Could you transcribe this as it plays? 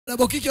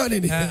double kick wa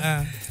nini?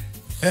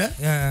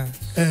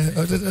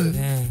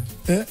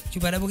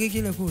 Chupa double kick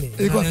ile kule.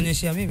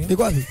 Unanionyeshia mimi. Ni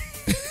kwapi?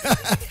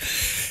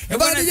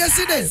 Bwana DJ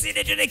Side.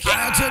 Side tuende.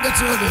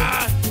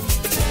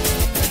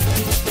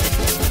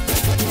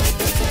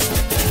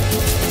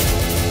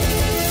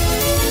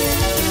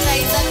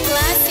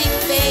 Classic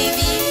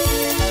baby.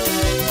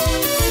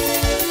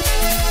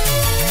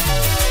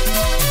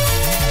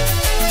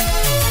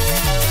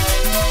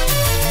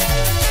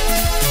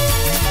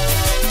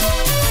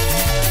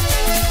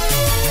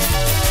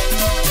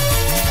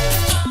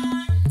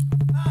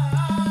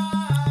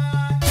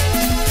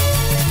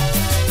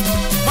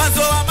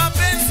 Mwanzo wa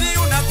mapenzi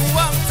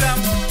unakuwa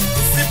mtamu,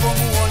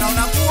 usipomuona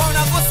unakuwa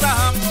unakosa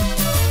hamu,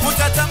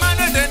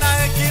 utatamani ende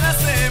naye kila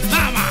sehemu.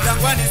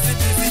 Jangwani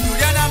Sibizi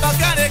Juliana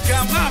Bakare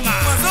kama.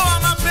 Mwanzo wa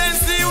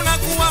mapenzi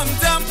unakuwa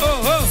mtamu,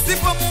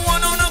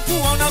 usipomuona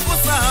unakuwa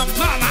unakosa hamu,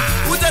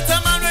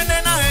 utatamani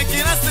ende naye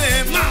kila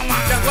sehemu.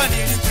 Jangwani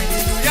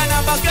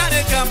Juliana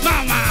Bakare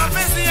kama.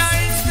 Mapenzi ya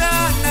Insta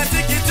na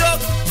TikTok,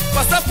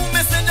 WhatsApp,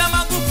 Messenger,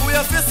 magrupu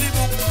ya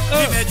Facebook.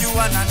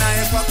 Nimejuana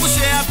naye kwa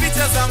kushare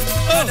picha zangu,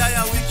 baada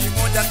ya wiki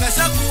moja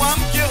kashakuwa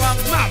mke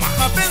wangu.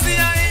 Mapenzi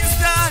ya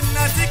Insta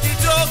na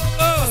TikTok,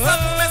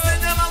 WhatsApp,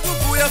 Messenger,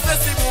 magrupu ya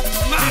Facebook.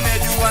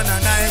 Nimejuana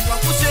naye kwa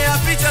kushare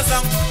picha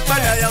zangu,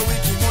 baada ya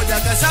wiki moja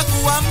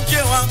kashakuwa mke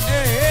wangu.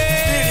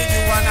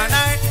 Nilijuana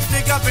naye,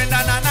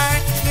 nikapendana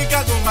naye,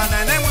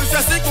 nikagombana naye, mwisho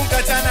wa siku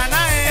nikachana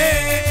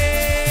naye.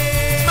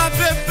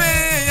 Mapepe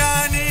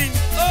ya nini?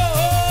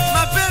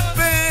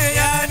 Mapepe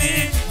ya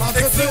nini?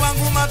 Eksi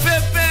wangu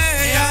mapepe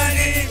ya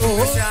nini?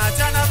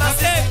 Umeshaachana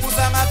basi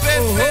punguza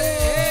mapepe.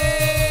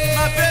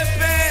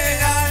 Mapepe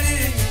ya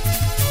nini?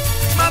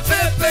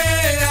 Mapepe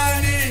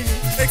ya nini?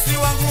 Eksi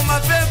wangu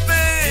mapepe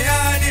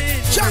ya nini?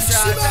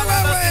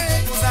 Umeshaachana basi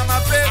punguza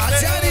mapepe.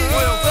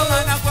 Moyo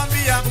kama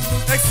nakwambia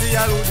eksi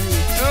yarudi,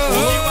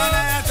 ukiwa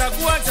naye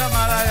atakuwa cha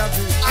mara ya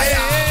pili.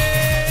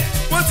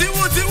 Wote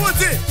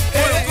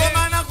moyo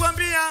kama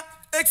nakwambia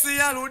eksi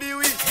yarudi.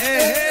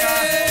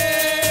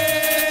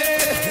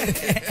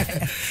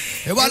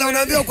 Bwana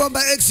unaambiwa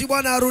kwamba ex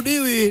bwana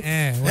arudiwi.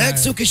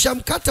 Ex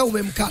ukishamkata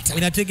umemkata.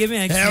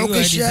 Inategemea ex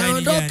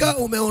ukishaondoka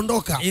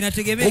umeondoka.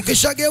 Inategemea.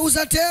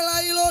 Ukishageuza tela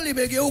hilo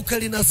limegeuka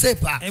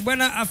linasepa.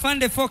 Bwana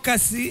afande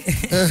focus.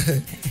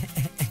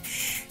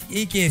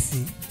 Hii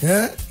kesi.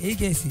 Hii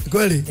kesi.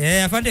 Kweli?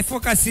 Afande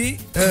focus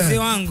mzee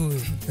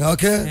wangu.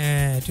 Okay.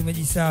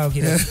 Tumejisahau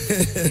kile.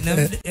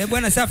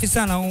 Bwana safi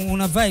sana,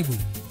 una vibe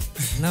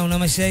na una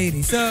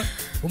mashairi. So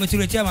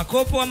umetuletea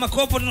makopo ama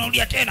kopo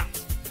tunarudia tena?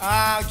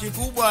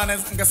 Kikubwa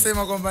naweza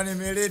ngasema kwamba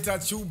nimeleta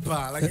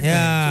chupa, lakini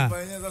chupa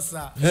yenyewe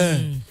sasa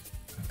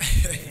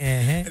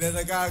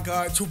inaweza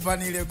kawa chupa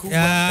ni ile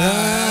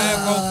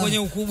kubwa kwenye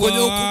ukubwa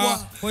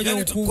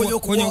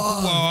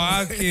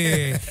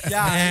wake.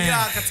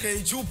 Ya katika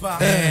hii chupa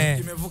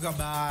kimevuka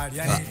bahari,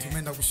 yani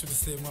tumeenda kushuti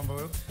sehemu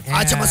ambayo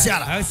acha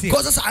masiara.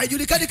 Kwa sasa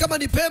haijulikani kama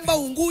ni Pemba,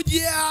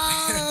 Unguja,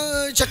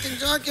 chake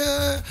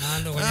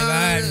ndo kwenye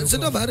bahari.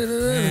 Sio bahari.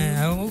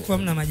 Huko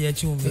hamna maji ya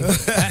chumvi.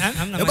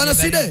 Hamna bwana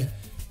Side.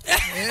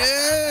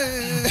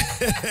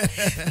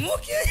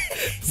 Muki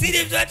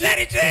Side mtu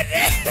hatari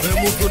twende.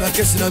 Wewe Muki una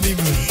kesi na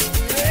mimi.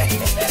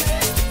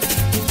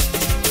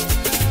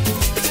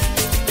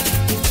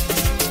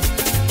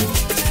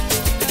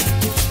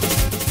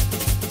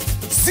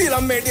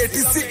 Sila Media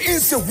TC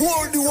is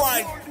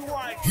worldwide.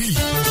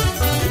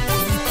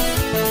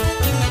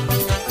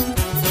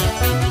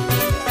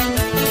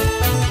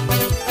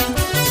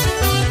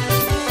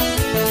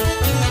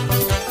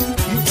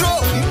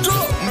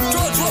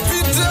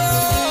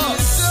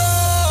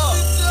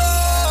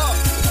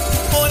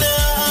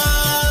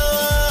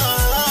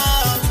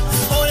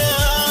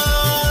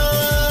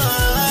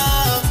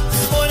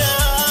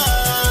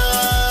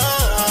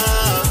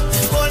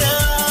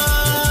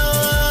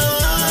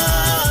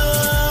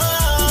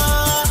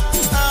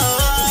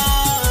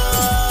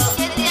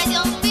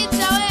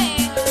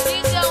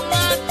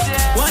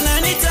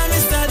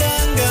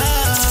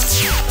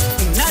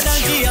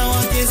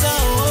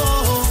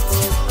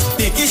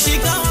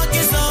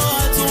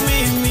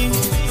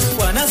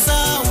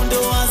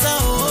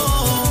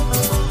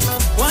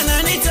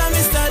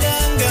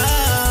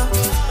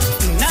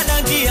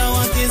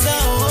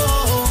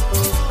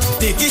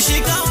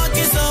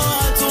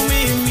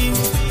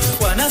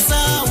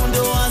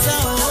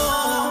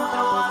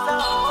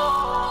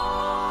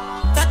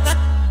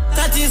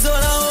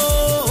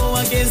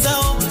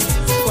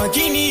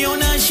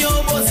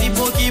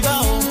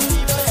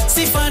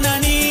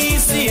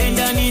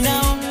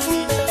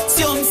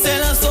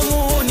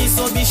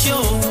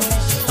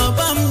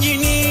 Hapa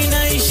mjini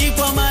naishi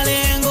kwa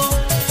malengo,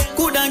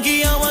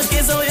 kudangia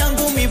wakezo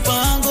yangu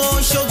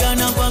mipango, shoga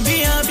na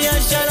kwambia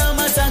biashara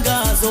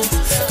matangazo,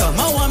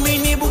 kama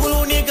uamini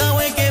Buguruni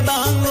kaweke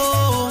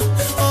bango.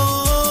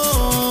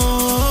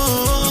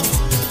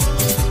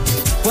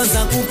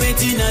 Kwanza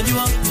kupeti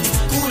najua,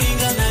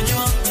 kuringa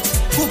najua,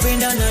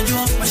 kupenda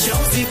najua,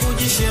 mashauzi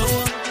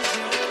kujisheua.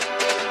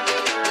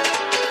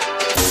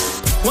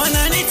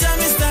 Wananita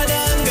Mr.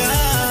 Danga,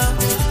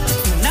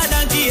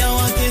 nadangia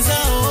wake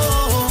zao,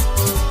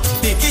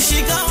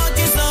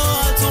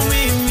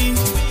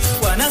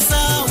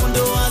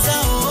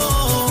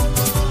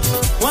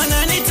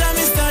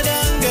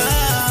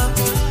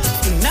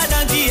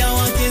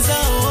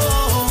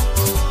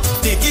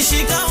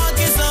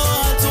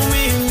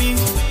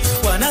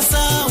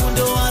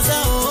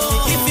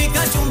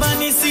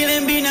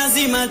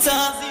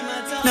 taa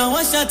na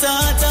washata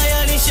hata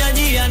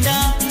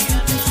yalishajianda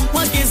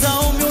wakiza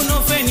umi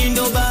unofeni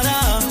ndo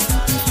bara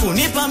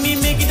unipa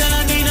mimi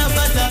kitana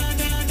ninapata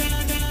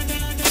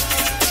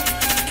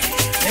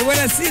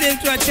bwana Side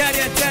mtu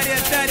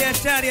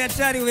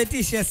hatari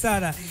umetisha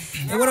sana.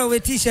 Bwana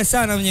umetisha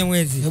sana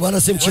Mnyamwezi.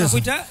 Bwana si mchezo.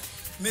 Unakuita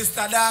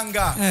Mr.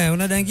 Danga.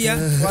 Unadangia?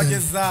 Wake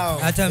zao.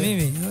 Hata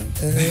mimi.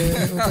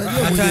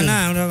 Hata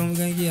na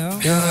unamgangia.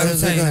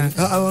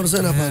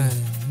 Warusena hapana.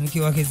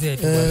 Mke wake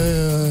zetu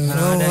bwana.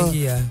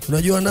 Anadangia.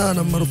 Unajua na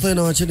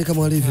Maruthaina wacheni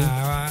kama walivyo.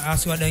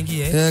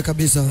 Asiwadangie.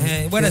 Kabisa.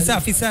 Bwana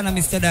safi sana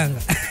Mr.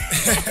 Danga.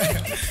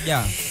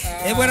 Yeah.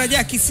 Bwana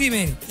Jackie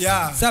Simeni.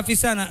 Yeah. Safi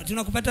sana.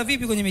 Tunakupata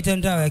vipi kwenye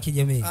mitandao ya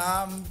kijamii?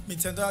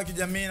 Mitandao ya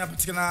kijamii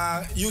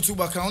napatikana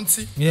YouTube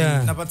account.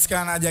 Yeah.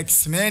 Napatikana Jackie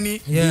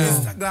Simeni. Yeah.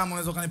 Instagram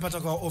unaweza kunipata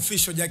kwa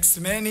official Jackie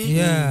Simeni.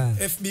 Yeah.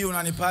 FB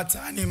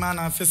unanipata ni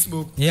maana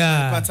Facebook. Yeah.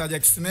 Unanipata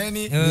Jackie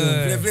Simeni.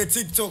 Vile vile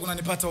TikTok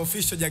unanipata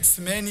official Jackie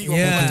Simeni.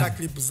 Unapata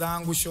clip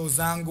zangu, show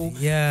zangu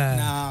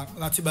na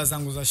ratiba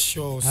zangu za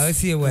shows.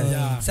 Hawezi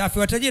bwana. Safi,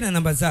 watajie na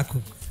namba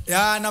zako.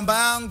 Ya namba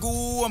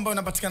yangu ambayo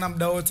inapatikana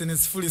muda wote ni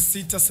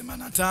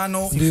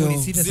 0685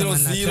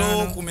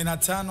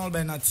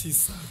 001549.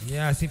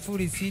 Ya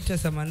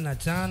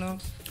 0685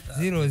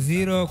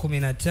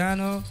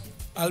 0015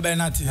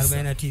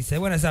 49.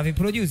 Bwana safi,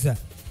 producer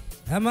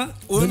ama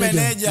huyu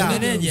meneja.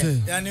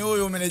 Yani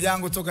huyu meneja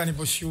wangu toka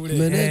nipo shule.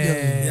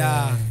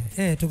 Meneja.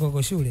 Tuko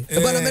kwa shule.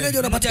 Bwana meneja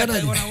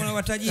unapatikanaje?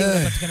 Unawatajia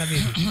unapatikana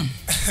vipi?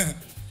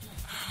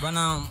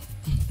 Bwana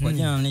kwa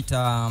jina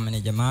naita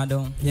Meneja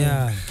Mado.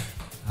 Yeah.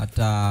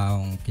 Hata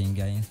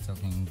ukiingia Insta,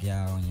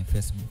 ukiingia kwenye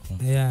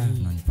Facebook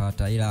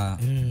unanipata, ila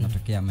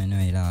natokea maeneo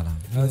ya Ilala.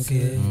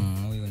 Okay.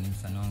 Huyu ni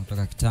msanii wangu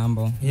kutoka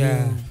kitambo. Yeah.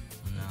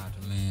 Na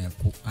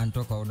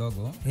anatoka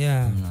udogo.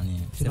 Yeah.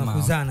 Sema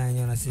tunakuzana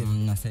yenyewe unasema.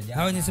 Mnasaidia.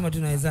 Hao wenyewe sema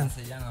tunawezana.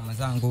 Tunasaidiana na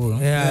mazangu huyo.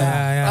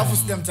 Alafu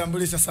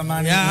sijamtambulisha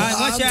samani.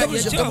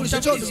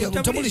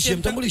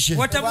 Mtambulishe.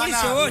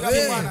 Watambulishe wote.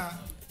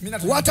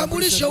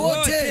 Watambulishe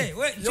wote.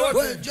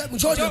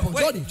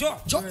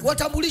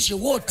 Watambulishe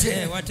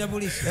wote.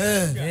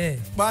 Watambulishe.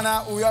 Bwana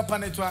huyu hapa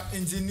anaitwa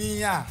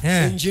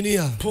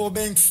engineer Paul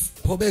Banks.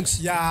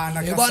 Ya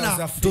na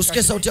bwana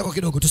tusikie sauti yako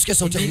kidogo.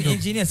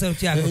 Engineer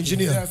sauti yako.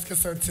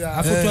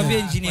 Afu tuambie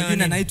engineer.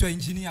 Jina naitwa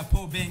engineer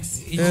Paul Banks.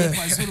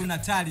 Kwa Zulu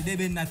Natali,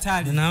 Deben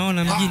Natali.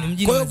 Naona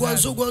mjini. Kwa hiyo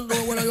Gwanzu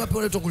wala wapi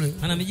wale kule?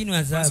 Ana mjini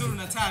wa Zabu. Zulu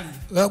Natali.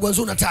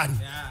 Gwanzu Natali.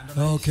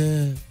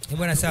 Okay.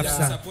 Bwana safi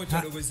sana. Support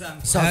wadogo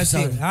zangu. Safi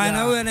sana.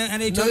 Na huyu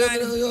anaitwa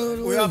nani?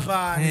 Huyu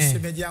hapa ni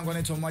shemeji yangu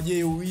anaitwa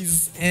Mwajei Wiz.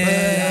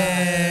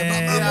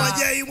 Baba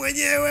Mwajei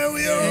mwenyewe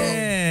huyo.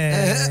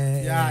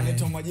 Ya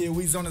anaitwa Mwajei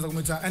Wiz, unaweza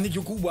kumuita yani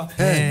kikubwa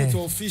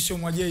anaitwa official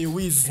Mwajei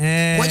Wiz.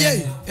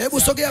 Mwajei,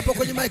 hebu sogea hapo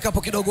kwenye mic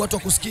hapo kidogo watu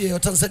wakusikie wa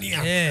Tanzania.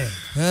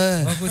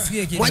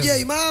 Wakusikie kidogo.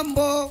 Mwajei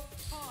mambo.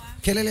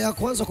 Kelele ya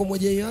kwanza kwa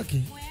Mwajei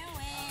wake.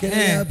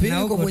 Kelele ya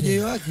pili kwa Mwajei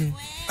wake.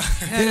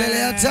 Kelele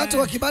ya tatu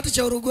kwa Kibati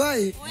cha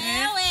Uruguay.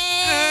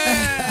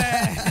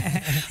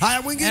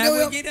 Haya mwingine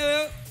huyo.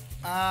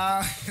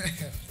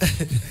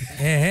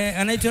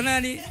 Anaitwa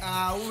nani?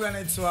 Huyu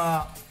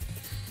anaitwa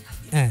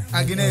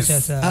Agnes.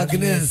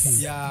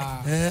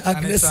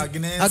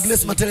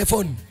 Agnes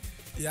matelefoni.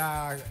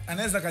 Ya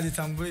anaweza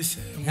kujitambulisha.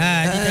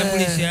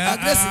 Jitambulishe.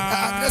 Agnes.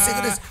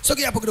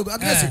 Sogea hapo kidogo.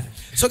 Agnes.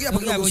 Sogea hapo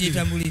kidogo.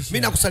 Mimi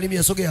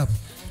nakusalimia, sogea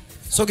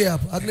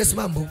hapo. Agnes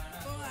mambo.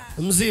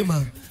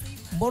 Mzima.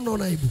 Mbona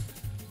unaibu?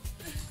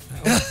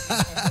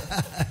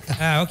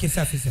 Okay,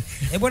 safi sana.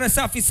 Bwana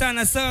safi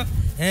sana. So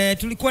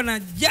tulikuwa na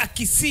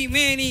Jackie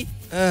Simeni.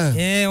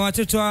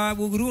 Watoto wa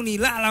Buguruni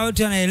Lala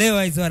wote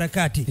wanaelewa hizo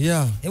harakati.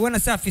 Bwana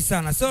safi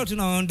sana. So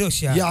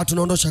tunaondosha.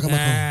 Tunaondosha kama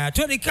kwa.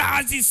 Twende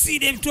kazi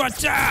Side mtu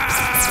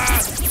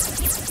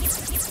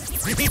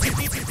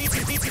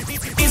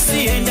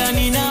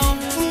Isiendani nao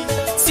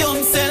sio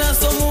msela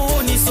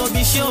somuhuni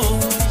sobisho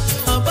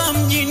hapa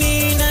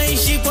mjini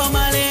naishi kwa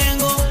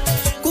malengo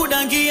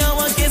kudangia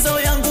wakezo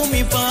yangu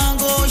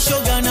mipango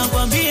shoga na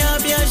kwambia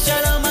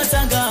biashara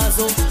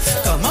matangazo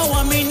kama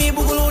uamini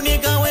Buguruni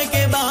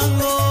kaweke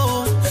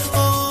bango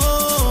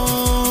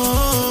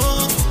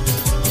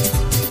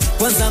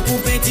kwanza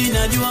kupeti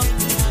najua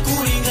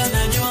kulinga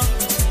najua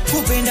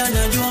kupenda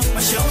najua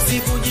mashauzi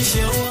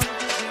kujisheua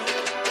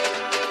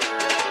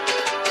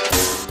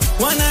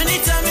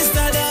wananita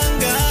Mr.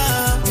 Danga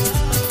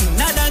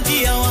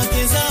nadangia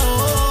wake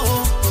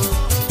zao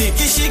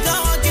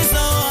nikishika wake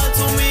zao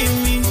watu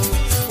mimi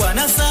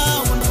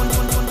wanasahau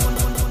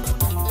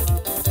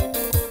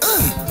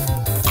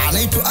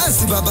anaitwa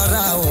Asi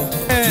Babarao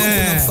Jumbo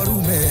na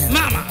Mfarume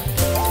mama.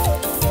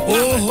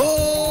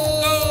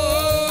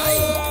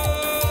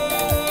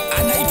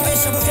 anaitwa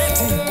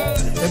Shabuketi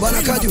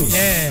Bwana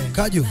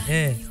Kaju.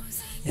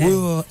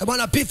 Huyo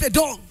bwana Pife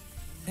Dong.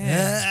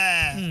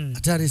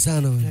 Hatari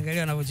sana wewe.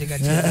 Angalia anapocheka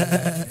tena.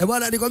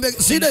 Bwana nikwambia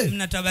Side.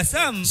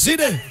 Mnatabasamu.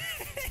 Side.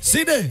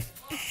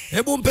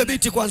 Hebu mpe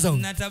biti kwanza huyo.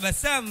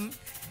 Mnatabasamu.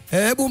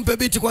 Hebu mpe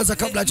biti kwanza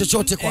kabla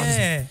chochote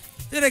kwanza.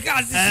 Ile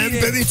kazi Side.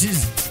 Mpe biti.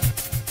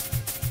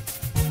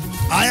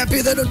 Haya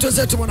Pife Dong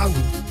tuzetu mwanangu.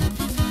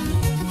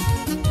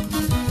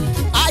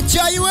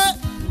 acha iwe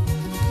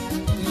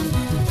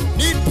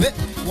nipe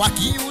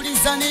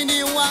wakiuliza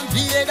nini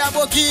uambie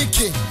double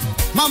kick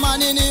mama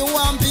nini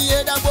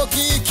uambie double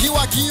kick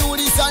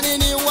wakiuliza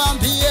nini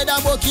uambie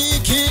double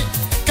kick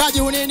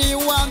Kaju nini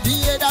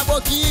uambie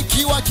double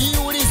kick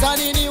wakiuliza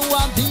nini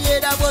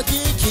uambie double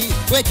kick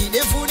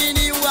wekidefu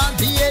nini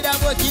uambie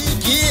double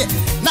kick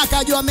na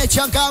Kaju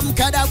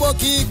amechangamka double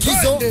kick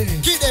hizo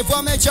kidefu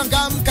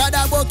amechangamka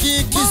double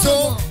kick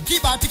hizo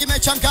Kibati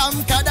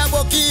kimechangamka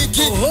double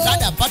kick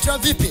dada patra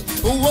vipi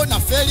uona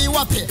feli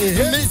wapi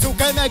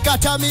mizuka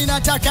imekata mimi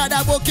nataka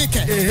double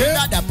kick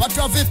dada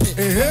patra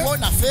vipi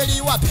uona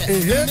feli wapi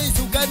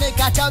mizuka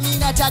imekata mimi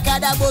nataka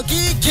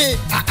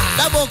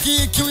double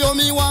kick huyo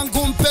mi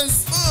wangu mpenzi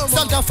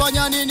sasa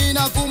fanya nini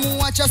na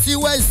kumuacha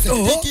siwezi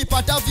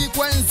nikipata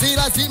vikwenzi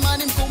lazima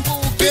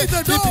nimkumbuke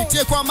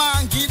nipitie kwa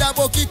mangi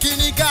double kick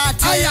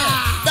nikatia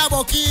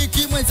double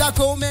kick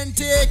mwenzako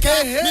umenteke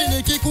mimi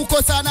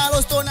nikikukosa na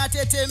rosto na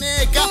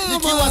tetemeka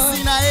nikiwa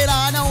sina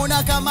hela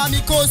anaona kama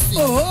mikosi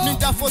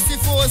nitafosi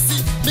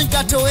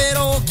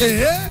nikatoeroke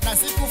na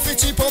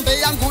sikufichi pombe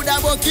yangu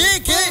double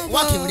kick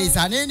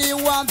wakiuliza nini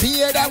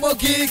uambie double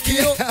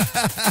kick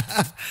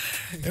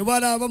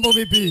bwana mambo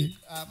vipi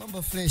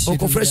mambo fresh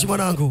uko fresh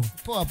mwanangu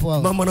poa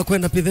poa mama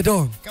anakwenda pia the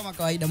dawn kama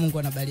kawaida Mungu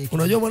anabariki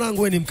unajua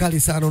mwanangu wewe ni mkali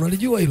sana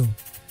unalijua hilo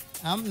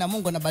na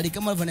Mungu anabariki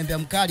kama alivyoniambia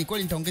mkali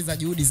kweli nitaongeza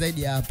juhudi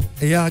zaidi hapo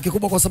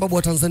kikubwa kwa sababu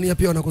wa Tanzania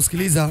pia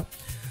wanakusikiliza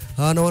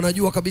na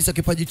wanajua kabisa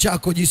kipaji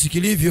chako jinsi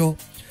kilivyo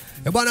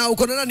bwana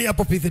uko na nani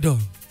hapo the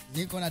dawn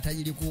niko na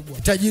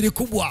tajiri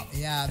kubwa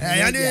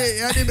yani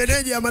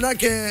meneja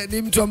manake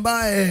ni mtu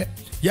ambaye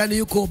yani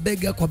yuko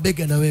bega kwa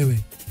bega na wewe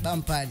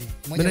Bampali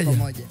moja kwa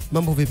moja.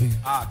 Mambo vipi?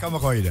 Kama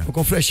kawaida.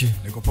 Uko fresh?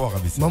 Niko poa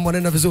kabisa. Mambo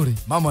yanaenda vizuri?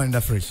 Mambo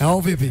yanaenda fresh.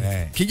 Au vipi?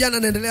 Kijana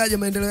anaendeleaje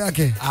maendeleo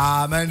yake?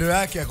 Maendeleo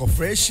yake yako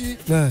fresh.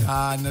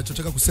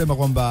 Ninachotaka kusema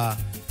kwamba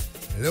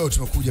leo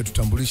tumekuja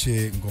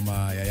tutambulishe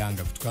ngoma ya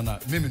Yanga kutokana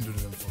mimi ndio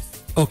nimemforce.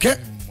 Okay.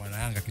 Mwana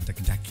Yanga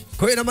kintakintaki.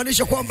 Kwa hiyo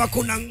inamaanisha kwamba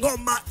kuna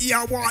ngoma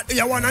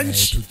ya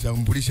wananchi.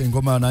 Tutambulishe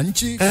ngoma ya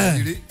wananchi kwa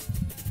ajili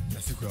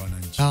siku ya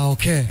wananchi.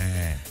 Okay.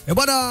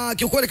 Bwana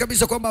kiukweli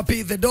kabisa kwamba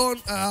P the Don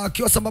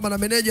akiwa sambamba na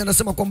meneja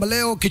anasema kwamba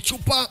leo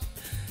kichupa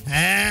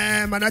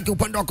maana yake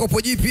upande wa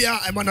kopo jipya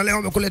bwana leo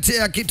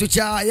amekuletea kitu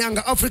cha Young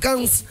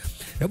Africans.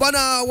 Bwana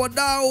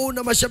wadau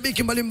na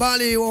mashabiki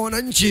mbalimbali wa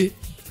wananchi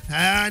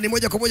ni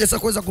moja kwa moja sasa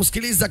kuweza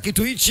kusikiliza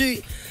kitu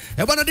hichi.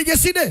 Bwana DJ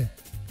Side.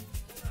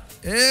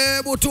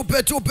 Hebu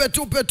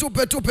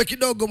tupe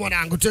kidogo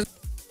mwanangu.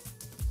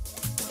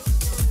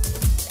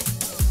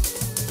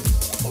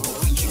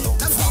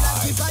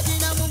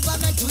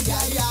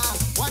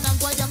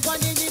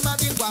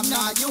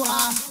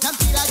 Mnajua na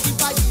mpira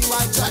kipaji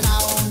watu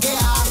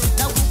wanaongea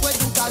na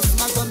kukwetu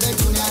kasima kombe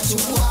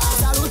tunachukua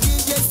saluti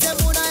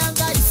jesemu na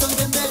Yanga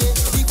isonge mbele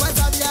ni kwa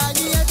sababu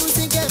yetu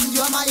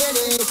singemjua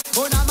Mayele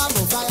ona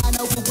mambo faya na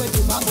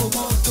kukwetu mambo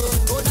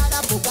moto ona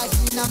dapo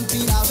kati na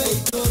mpira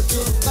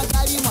weitoto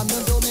bakali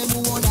mwamendo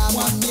umemuona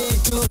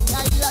mwamieto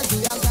na ila tu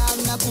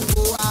Yanga na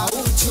kukoa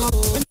ucho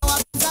na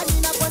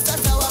wapinzani na kwa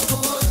sasa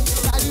wako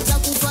kalita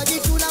kufaji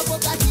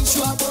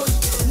tunapokatishwa boy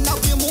na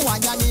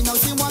ukimuanya nina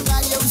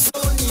usimwangalie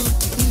usoni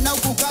na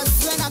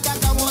ukukazwe na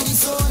kaka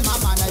Morrison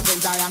mama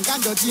naipenda Yanga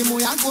ndo timu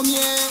yangu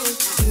mie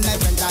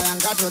naipenda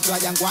Yanga toto wa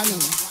Jangwani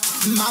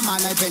mama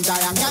naipenda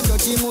Yanga ndo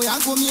timu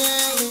yangu mie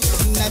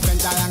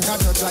naipenda Yanga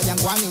toto wa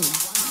Jangwani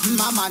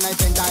mama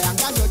naipenda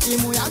Yanga ndo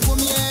timu yangu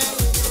mie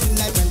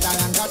naipenda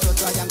Yanga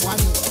toto wa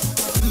Jangwani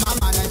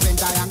mama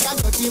naipenda Yanga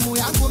ndo timu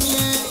yangu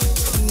mie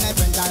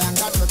naipenda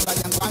Yanga toto wa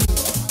Jangwani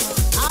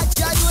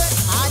achajwe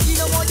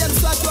ajino moja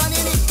mswaki wa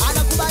nini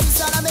anakubali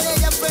sana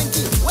meneja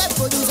Frenki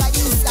wepo juza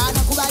jinsi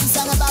anakubali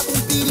sana babu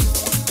mpili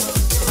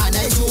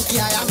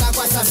anaishukia Yanga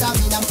kwa sasa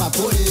mina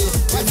mpapole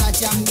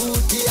wenatia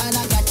mguti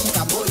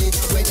anakatika mbole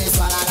kwenye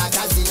swala la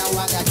kazi na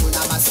uwaga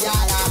tuna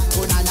masiara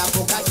kuna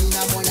napokati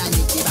na mona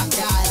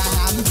nikibangara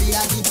na mpira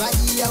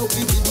kipaji ya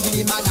upipi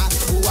bilimana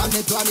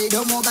wametoa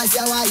midomo basi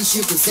hawaishi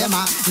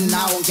kusema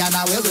naongea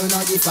na wewe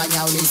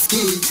unajifanya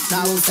unisikii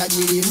na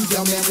usajili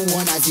mpya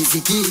umemuona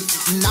ziziki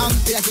na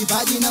mpira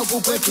kipaji na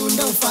kukwetu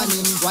ndo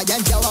ufani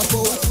wajanja wapo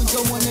huku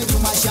njo mwene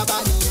Juma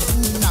Shabani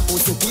na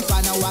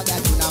kutukipa na uwaga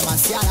tuna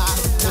masiara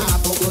na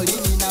hapo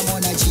golini na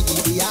mona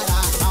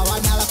Chidibiara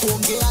hawana la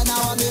kuongea na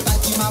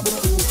wamebaki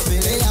mabuku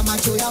mbele ya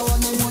macho yao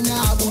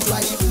wamemwona Abu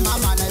Twalibu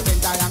mama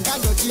naipenda Yanga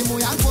ndo timu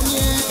yangu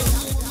mie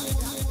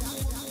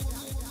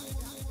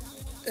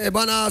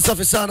bana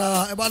safi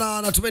sana.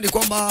 Bana natumeni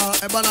kwamba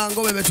bana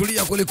ngome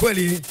imetulia kweli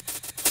kweli.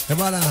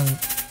 Bana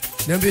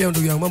niambie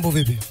ndugu yangu mambo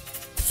vipi?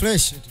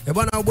 Fresh.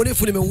 Bana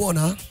ubunifu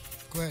nimeuona.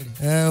 Kweli.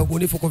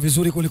 Ubunifu kwa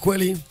vizuri kweli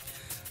kweli.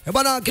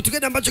 Bana kitu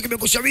gani ambacho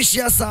kimekushawishi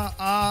hasa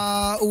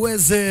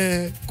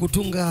uweze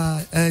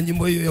kutunga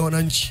nyimbo hiyo ya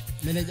wananchi?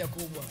 Meneja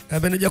kubwa.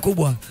 Meneja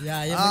kubwa.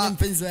 Yeye mwenye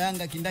mpenzi wa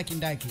Yanga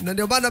kindaki. Na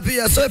ndio bana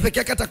pia soe peke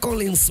yake hata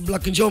Collins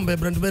Black Njombe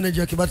brand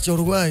manager wa Kibati cha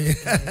Uruguay.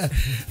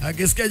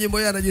 Akisikia nyimbo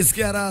hii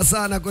anajisikia raha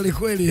sana kweli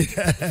kweli.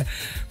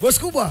 Boss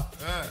kubwa.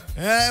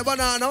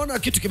 Bana naona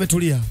kitu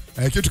kimetulia.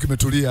 Kitu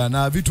kimetulia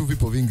na vitu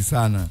vipo vingi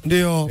sana.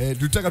 Ndio.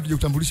 Tulitaka tuje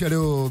kutambulisha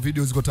leo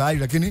video ziko tayari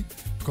lakini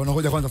tukaona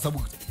ngoja kwanza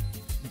sababu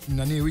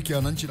wiki ya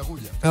wananchi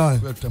inakuja.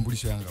 Kwa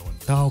tutambulishe Yanga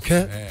kwanza.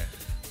 Okay.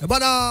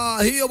 Bana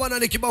hiyo bana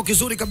ni kibao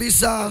kizuri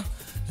kabisa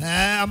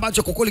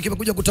ambacho kwa kweli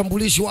kimekuja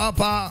kutambulishwa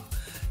hapa.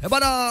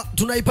 Bana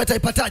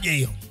tunaipataje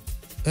hiyo?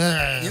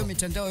 Hiyo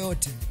mitandao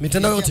yote.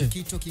 Mitandao yote.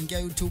 Kitu kiingia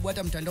YouTube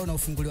hata mtandao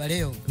unaofunguliwa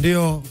leo.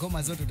 Ndio.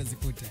 Ngoma zote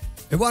utazikuta.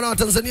 Bwana wa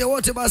Tanzania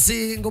wote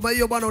basi ngoma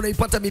hiyo bwana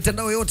unaipata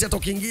mitandao yote hata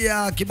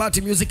ukiingia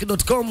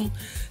kibatimusic.com.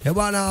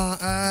 Bwana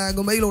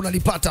ngoma hilo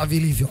unalipata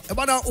vilivyo.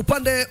 Bwana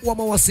upande wa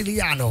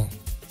mawasiliano.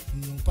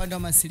 Upande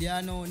wa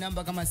mawasiliano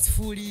namba kama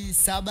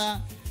 0789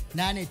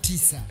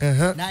 89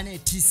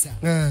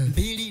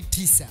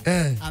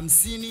 29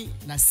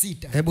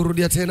 56. Hebu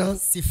rudia tena.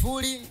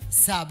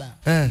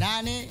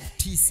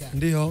 0789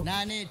 ndio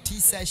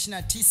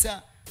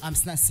 89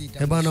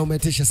 29 bwana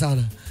umetisha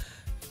sana.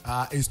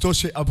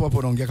 Istoshe hapo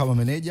unaongea kama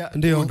meneja,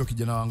 ndio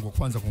kijana wangu wa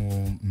kwanza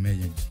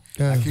kummanage.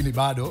 Lakini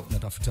bado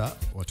natafuta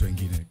watu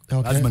wengine.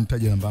 Lazima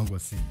nitaje namba yangu ya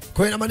simu.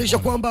 Kwa hiyo inamaanisha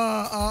kwamba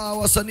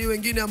wasanii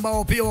wengine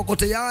ambao pia wako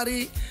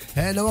tayari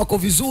na wako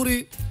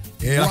vizuri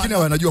lakini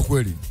wanajua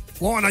kweli.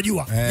 Wao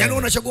wanajua. Yaani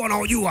unachagua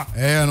wanaojua.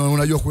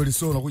 Unajua kweli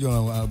sio unakuja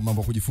na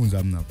mambo kujifunza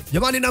hamna.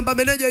 Jamani namba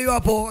meneja hiyo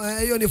hapo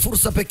hiyo ni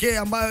fursa pekee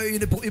ambayo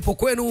ipo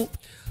kwenu.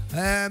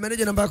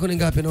 Meneja namba yako ni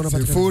ngapi naona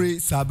patikana?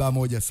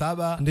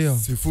 0717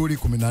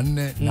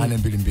 014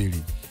 822.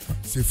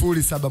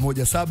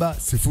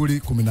 0717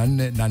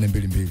 014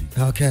 822.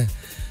 Okay.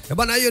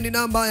 Bwana hiyo ni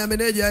namba ya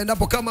meneja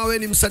endapo kama wewe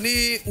ni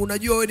msanii,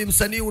 unajua wewe ni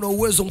msanii una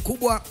uwezo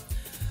mkubwa.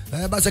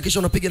 Basi kisha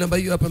unapiga namba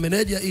hiyo hapa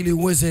meneja ili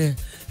uweze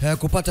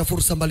kupata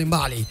fursa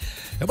mbalimbali.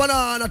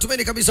 Bwana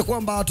natumaini kabisa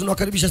kwamba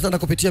tunawakaribisha sana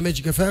kupitia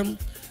Magic FM.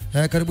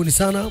 Karibuni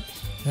sana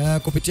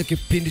kupitia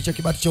kipindi cha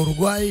Kibati cha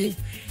Uruguay.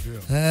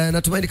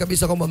 Natumaini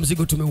kabisa kwamba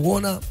mzigo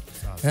tumeuona.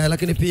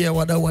 Lakini pia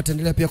wadau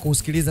wataendelea pia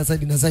kuusikiliza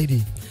zaidi na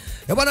zaidi.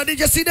 Bwana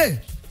DJ Side.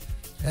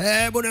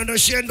 Bwana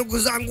ndoshie ndugu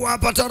zangu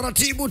hapa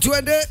taratibu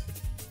tuende.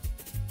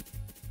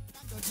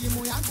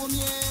 Timu yangu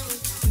mie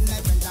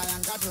naipenda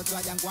Yanga toto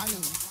wa Jangwani.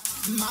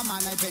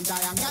 Mama naipenda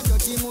Yanga ndo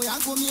timu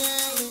yangu mie.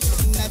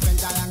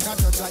 Naipenda Yanga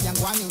toto wa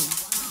Jangwani.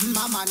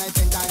 Mama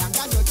naipenda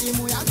Yanga ndo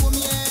timu yangu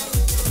mie.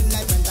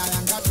 Naipenda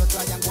Yanga toto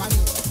wa Jangwani.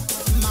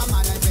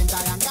 Mama naipenda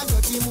Yanga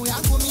ndo timu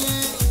yangu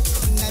mie.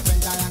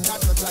 Naipenda Yanga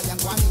toto wa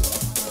Jangwani.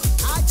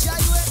 Acha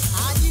iwe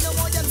ajino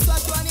moja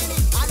mswaki wa nini?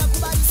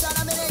 Anakubali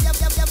sana meneja.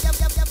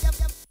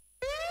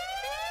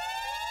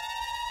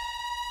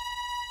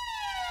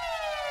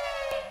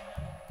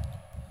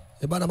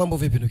 Bana mambo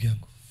vipi ndugu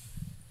yangu?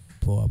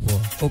 Poa.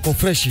 Uko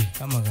fresh?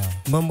 Kama.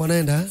 Mambo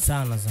yanaenda?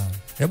 Sana.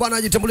 Bwana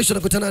ajitambulisho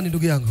nakutana nani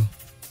ndugu yangu?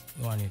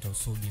 Anaitwa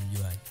Usubi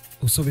Mjuaji.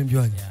 Usubi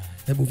Mjuaji.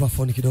 Hebu vaa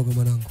phone kidogo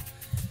mwanangu.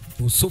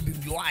 Usubi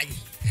Mjuaji.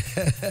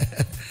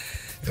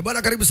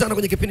 Bwana karibu sana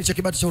kwenye kipindi cha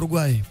Kibati cha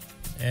Uruguay.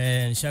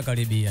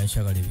 Nishakaribia.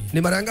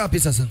 Ni mara ngapi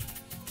sasa?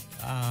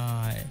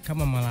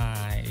 Kama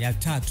mara ya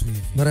 3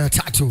 hivi. Mara ya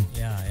 3?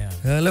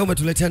 Yeah. Leo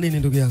umetuletea nini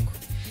ndugu yangu?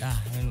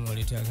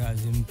 Nimeletea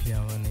kazi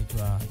mpya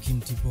inaitwa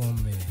Kimti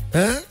Pombe.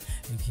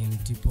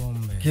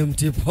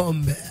 Kimti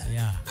Pombe.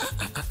 Yeah.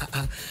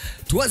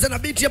 Tuanze na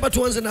beat hapa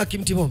tuanze na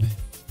Kimti Pombe.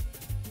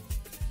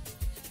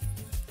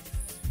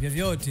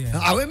 Vyovyote.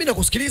 Wewe mimi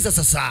nakusikiliza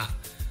sasa.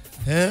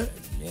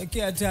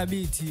 Niwekea hata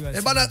beat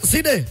basi. Bana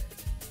Side.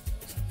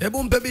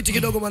 Hebu mpe beat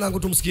kidogo mwanangu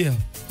tumsikie.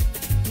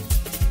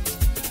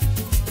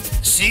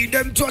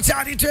 Side mtu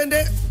hatari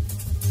twende.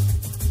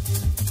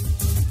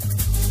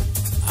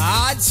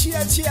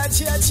 Achia.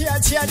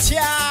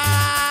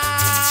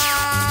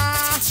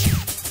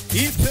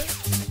 Ipe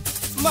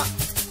ma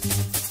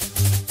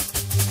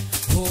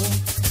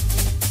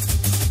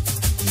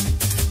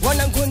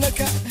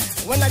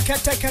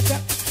wanakata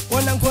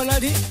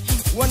wanangolali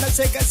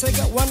wanasega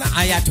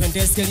aya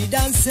twende skeli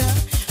dancer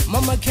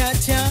mama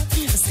kata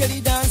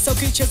skeli dancer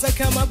ukicheza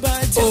kama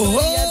bata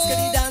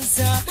skeli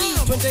dancer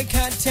twende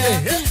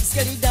kata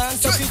skeli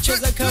dancer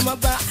ukicheza kama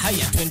ba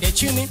haya twende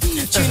chini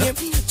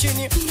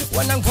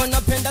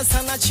wanapenda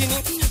sana chini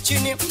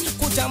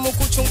kutamu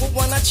kuchungu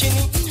wana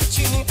chini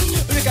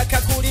wika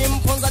kakuri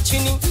mponza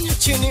chini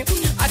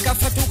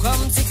akafatuka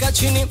mzika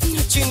chini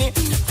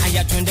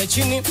haya twende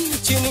chini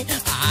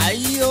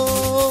ayo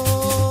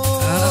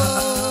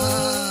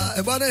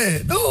bwana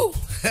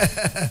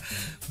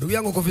ndugu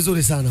yangu uko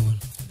vizuri sana bwana.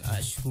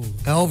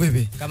 Nashukuru.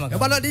 Vipi?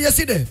 Bwana DJ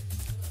Side.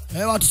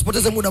 Watu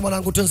sipoteze muda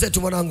mwanangu,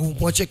 twenzetu mwanangu,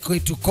 mwache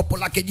kwetu kopo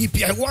lake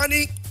jipya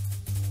hewani.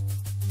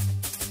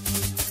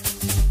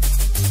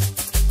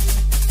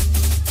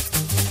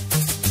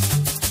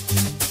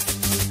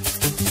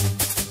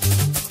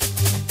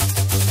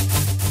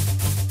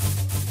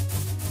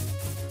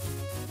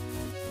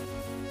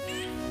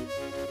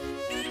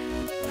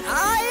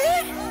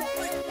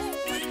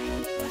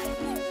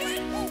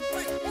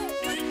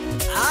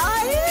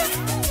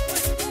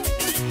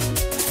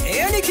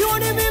 nikiwa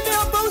ni mimi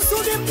hapa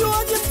usudi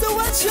mjuaji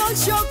msewa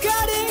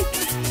shokari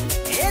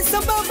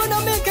sambamba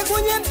na meke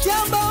kwenye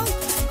mtamba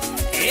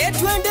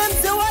twende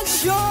msewa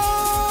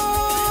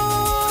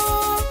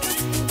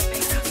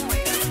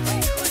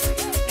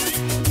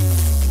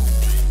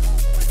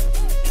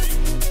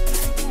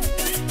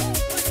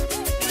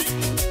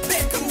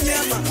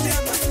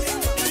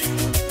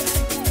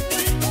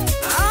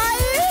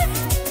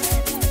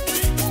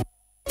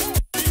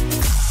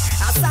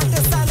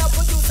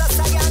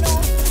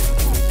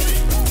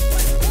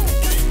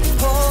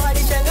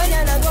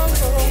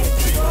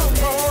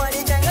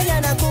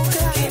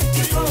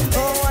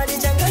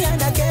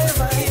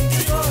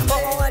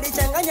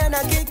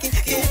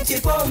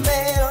Kimtipombe,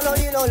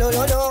 lo lo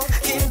lo lo,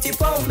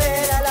 Kimtipombe,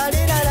 la la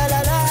la la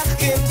la la,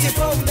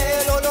 Kimtipombe,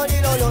 lo lo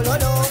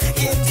lo,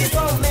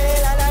 Kimtipombe,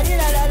 la la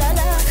la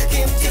la,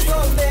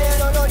 Kimtipombe,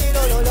 lo lo,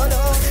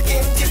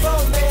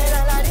 Kimtipombe,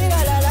 la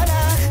la la,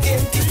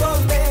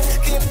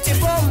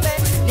 Kimtipombe,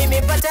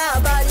 nimepata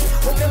habari,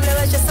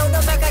 umemlewesha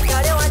sauna mpaka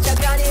kale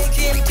wachakani,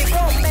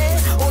 Kimtipombe,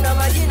 una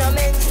majina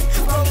mengi,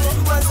 Bongo,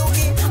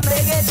 Mazuki,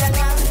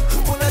 Mregetana,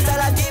 una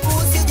taratibu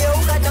usije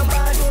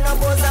ukatamba,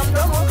 tunapoza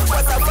mdomo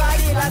kwa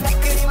safari la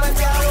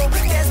Kilimanjaro,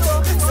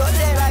 Kesto,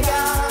 sote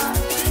laga.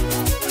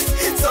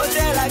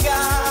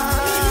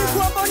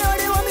 Nilikuwa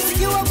bonole wa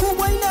miziki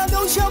wakubwa inaga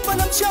ushamba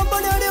na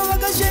mshamba na leo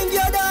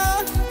wakashengia da.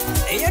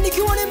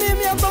 Nikiwa ni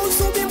mimi hapa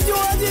usubi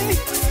mjuaji.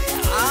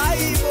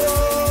 Aibo.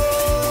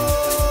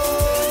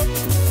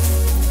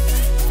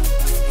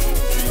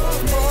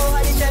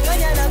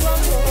 Alichanganya na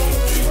gongo.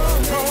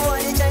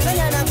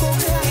 Alichanganya na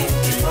kuka.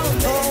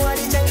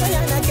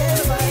 Alichanganya na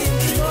keva.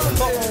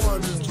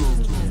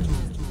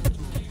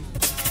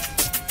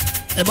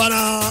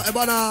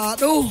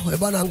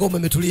 Bana ngoma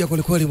imetulia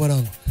kweli kweli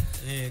mwanangu.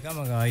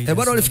 Kama kawaida.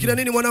 Bana ulifikiria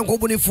nini mwanangu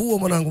ubunifu huo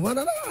mwanangu?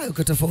 Maana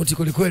uko tofauti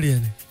kweli kweli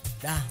yani.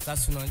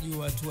 Sasa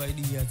unajua tu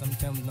idea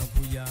sometimes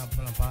zinakuja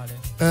hapa na pale.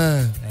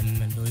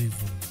 Ndio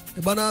hivyo.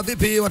 Bana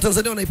vipi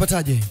Watanzania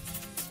wanaipataje?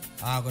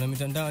 Kuna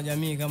mitandao ya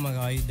jamii kama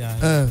kawaida.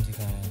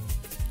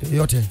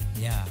 Yote.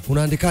 Yeah.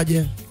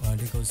 Unaandikaje?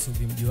 Unaandika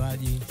usubi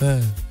mjuaji.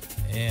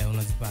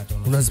 Unazipata.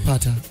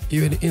 Unazipata.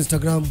 Iwe ni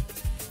Instagram.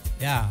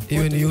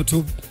 Iwe ni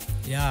YouTube.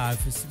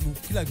 Facebook,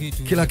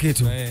 kila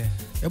kitu.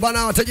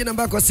 Bwana wataje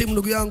namba yako ya simu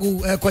ndugu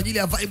yangu kwa ajili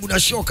ya vibe na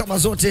show kama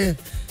zote.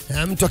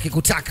 Mtu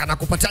akikutaka na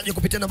kupataje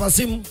kupitia namba ya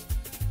simu?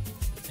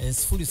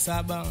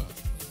 07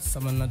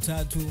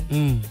 83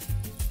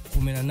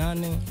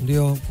 18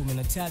 ndio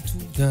 13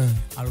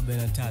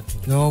 43.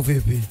 Na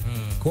vipi?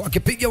 Kwa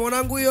akipiga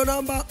mwanangu hiyo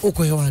namba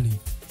uko hewani.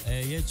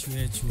 Yechu.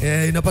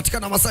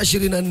 Inapatikana masaa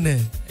 24.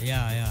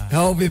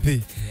 Hao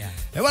vipi?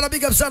 Bwana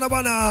big up sana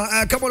bwana,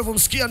 kama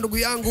ulivyomsikia ndugu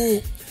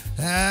yangu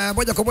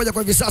moja kwa moja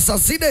kwa hivi sasa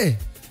Zide.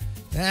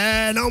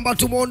 Naomba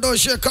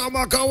tumuondoshe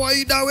kama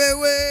kawaida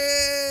wewe.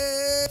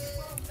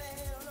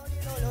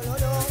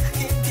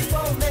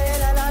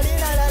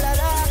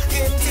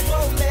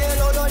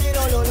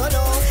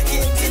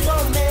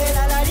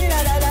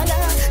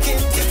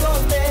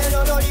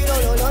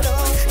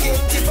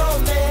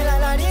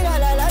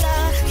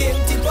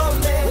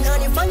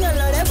 Unanifanya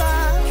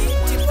naleba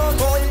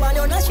nyumbani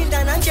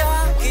unashinda na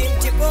njaa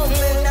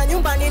na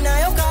nyumbani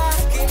nayoka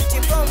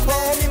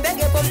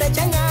mbege pombe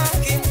changa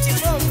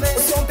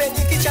usombe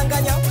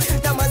nikichanganya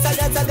na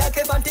mazaga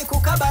kebanti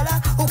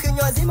kukabala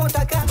ukinywa zima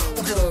utaka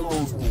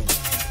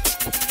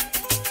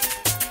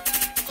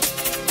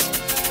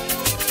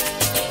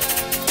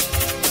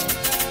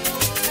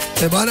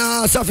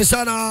Bana safi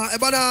sana.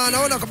 Bana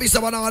naona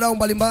kabisa bana wadau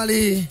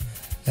mbalimbali.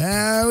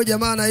 Huyu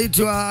jamaa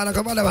anaitwa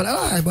anakabala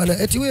bana. Bana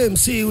eti wewe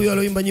MC huyo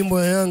aloimba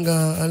nyimbo ya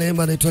Yanga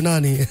anaimba anaitwa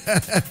nani?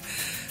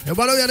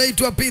 Bwana huyu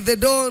anaitwa P the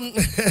Don.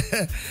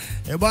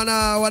 Bwana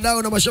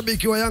wadau na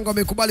mashabiki wa Yanga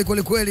wamekubali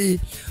kweli kweli.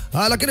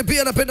 Lakini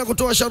pia napenda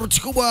kutoa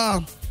sharuti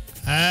kubwa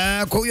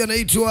kwa huyu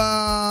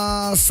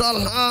anaitwa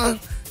Salha.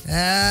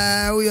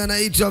 Huyu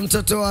anaitwa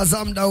mtoto wa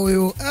Zamda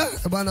huyu.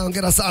 Bwana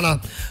hongera sana.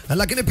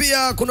 Lakini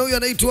pia kuna huyu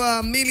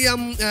anaitwa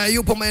Miriam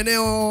yupo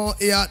maeneo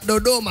ya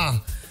Dodoma.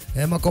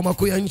 Makao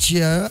makuu ya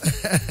nchi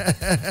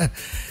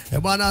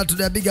bwana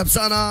tuna big up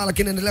sana,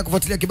 lakini endelea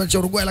kufuatilia kibali cha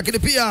Uruguay. Lakini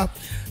pia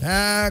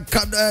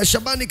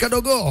Shabani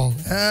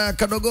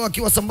Kadogo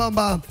akiwa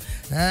sambamba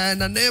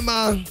na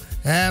Neema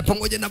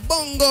pamoja na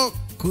Bongo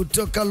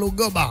kutoka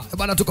Lugoba.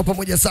 Bwana tuko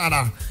pamoja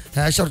sana.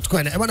 Shout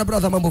kwene. Bwana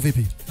brother mambo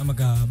vipi? Kama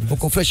kabla.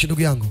 Uko fresh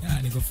ndugu yangu?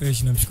 Niko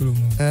fresh namshukuru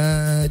Mungu.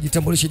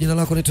 Jitambulishe jina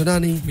lako unaitwa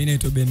nani? Mimi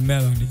naitwa Ben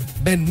Melody.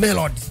 Ben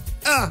Melody.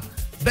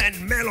 Ben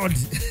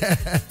Melody.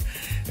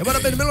 Bwana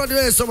Ben Melody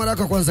wewe soma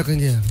lako kwanza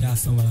kuingia.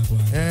 Soma la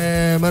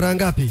kwanza. Mara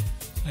ngapi?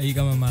 Hii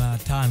kama mara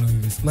 5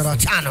 hivi sasa. Mara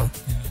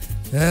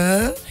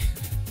 5.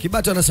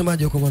 Kibati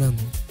anasemaje huko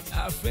mwanangu?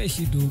 Fresh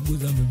tu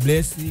buza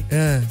bless.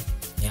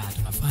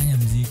 Tunafanya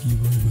muziki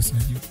hivyo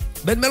unajua.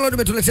 Ben Melody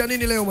umetuletea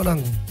nini leo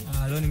mwanangu?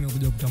 Leo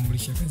nimekuja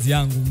kutambulisha kazi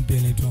yangu mpya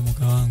inaitwa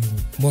Mwaka Wangu.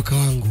 Mwaka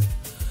Wangu.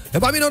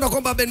 Mimi naona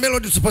kwamba Ben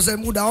Melody tupase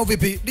muda au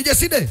vipi? DJ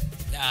Side?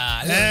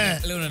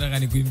 Leo nataka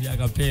nikuimbia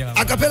akapela.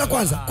 Akapela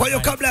kwanza. Kwa hiyo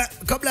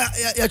kabla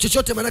ya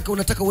chochote manake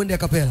unataka uende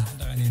akapela.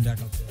 Nataka niende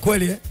akapela.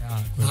 Kweli eh?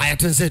 Haya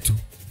twenzetu.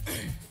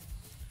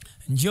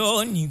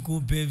 Njoo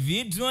nikupe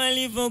vitu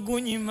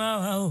alivyokunyima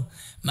wao,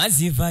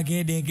 masifa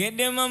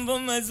gede mambo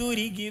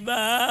mazuri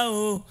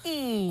kibao.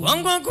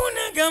 Kwangu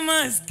hakuna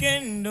kama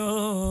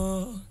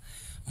skendo,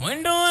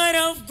 mwendo wa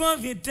rafu kwa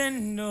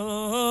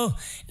vitendo,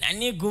 na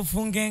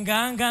nikufunge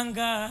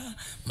nganganga,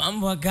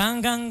 mambo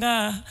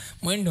akanganga,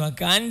 mwendo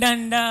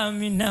akandanda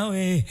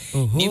minawe.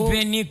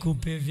 Nipe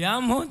nikupe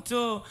vya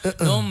moto,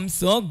 no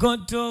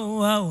msokoto,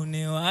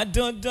 waone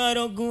watoto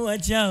arokuwa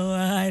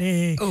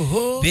chaware.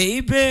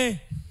 Baby,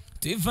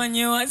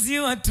 tuifanye wazi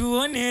watu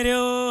one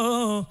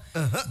leo.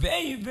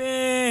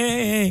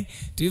 Baby,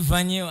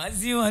 tuifanye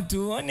wazi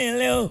watu one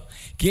leo.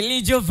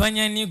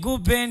 Kilichofanya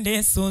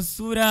nikupende so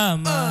sura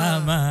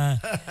mama,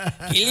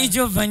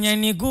 kilichofanya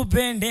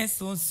nikupende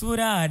so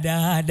sura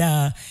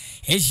dada,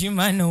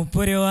 heshima na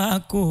upole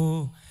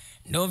wako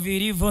ndo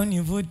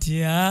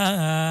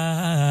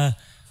vilivyonivutia.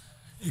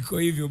 Iko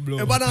hivyo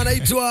bro. Bwana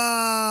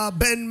anaitwa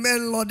Ben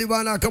Melody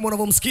bwana, kama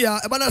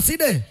unavyomsikia. Bwana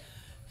Side,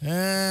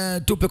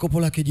 tupe kopo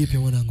lake jipya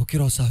mwanangu,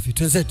 kiro safi.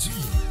 Twenzetu.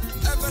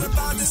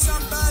 Everybody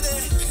somebody.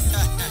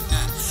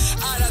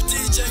 Ara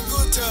DJ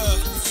Nguto. Yeah.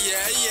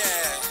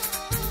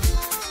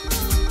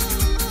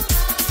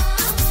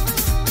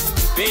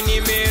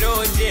 Beni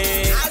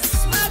Merode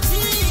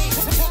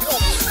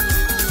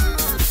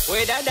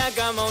we dada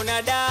kama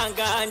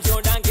unadanga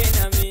njoo dange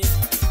nami.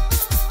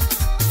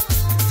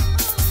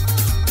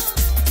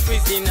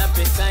 Squeeze na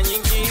pesa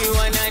nyingi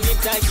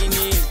wananitaki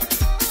nini?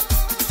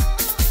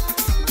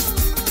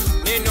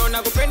 Neno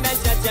nakupenda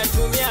chacha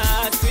tumia,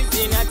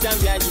 squeeze na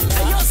tambia jina.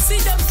 Ayo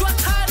sida mtu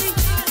hatari.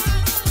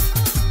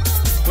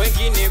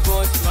 Wengine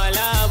boss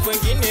malab,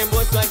 wengine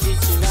boss wa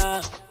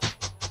kichina.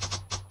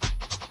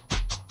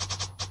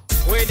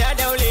 We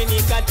dada ule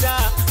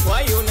nikata,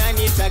 why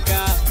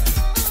unanitaka?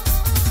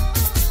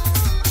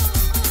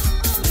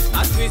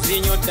 Squeeze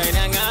nyota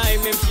inang'aa,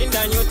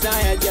 imemshinda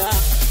nyota ya ja.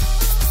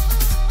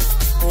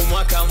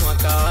 Mwaka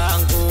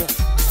wangu,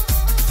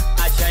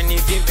 acha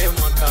nivimbe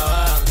mwaka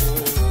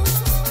wangu.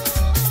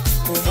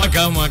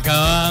 Mwaka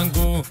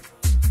wangu,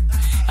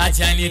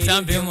 acha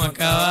nitambe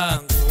mwaka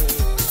wangu.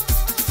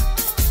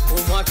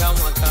 Mwaka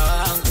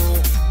wangu,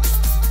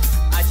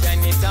 acha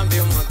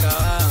nitambe mwaka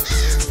wangu.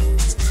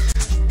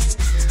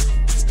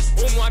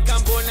 Mwaka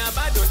mbona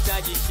bado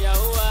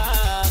tajishaua,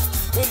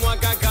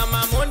 mwaka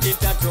kama mondi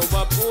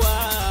tatobwa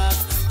pua.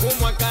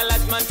 Mwaka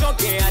lazima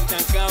toke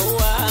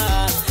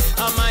atakaua,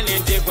 ama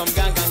nende kwa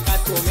mganga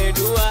nkasome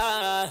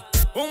dua.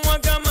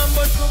 Mwaka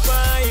mambo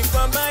tupa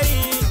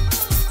ipambari,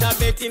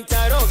 tabeti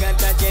mtaroga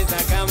tacheza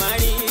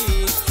kamari.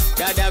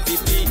 Dada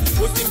vipi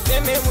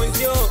usimseme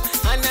mwenzio,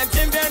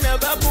 anatembea na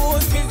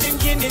babu sikizi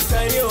mjini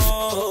sayo.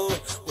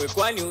 We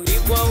kwani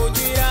ulikuwa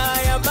ujira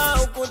ya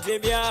bao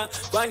kutebia?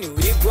 Kwani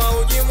ulikuwa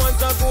uji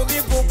mwanza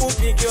kubipu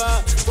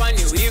kupikiwa?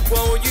 Kwani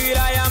ulikuwa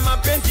ujira ya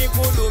mapenzi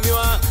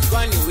kudumiwa?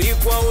 Kwani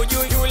ulikuwa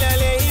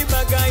ujulele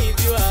ibaka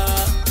hivyo?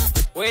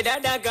 We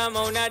dada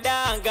kama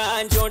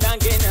unadanga njoo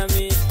dange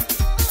nami.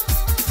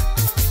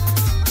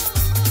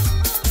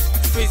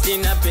 Squeeze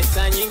na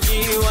pesa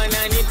nyingi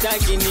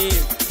wananitaki nini?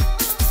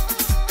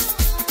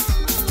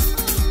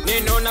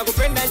 Neno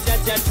nakupenda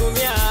chacha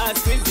tumia,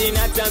 squeeze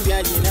na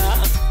tambia jina.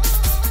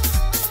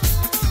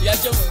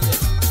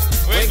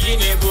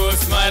 Wengine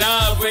boss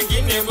marab,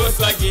 wengine boss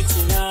wa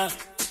kichina.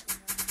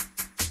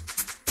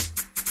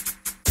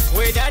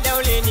 We dada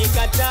ule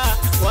nikata,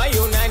 why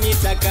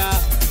unanitaka?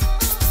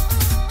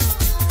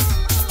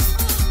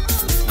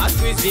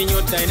 Squeeze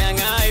nyota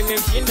inang'aa,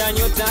 imemshinda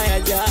nyota ya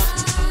ja.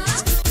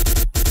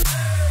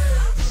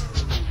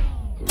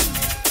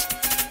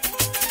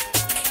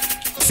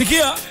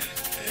 Sikia.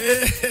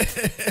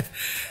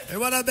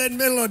 Bwana Ben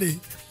Melody.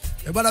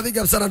 Bwana big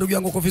up sana ndugu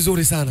yangu, kwa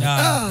vizuri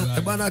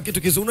sana. Bwana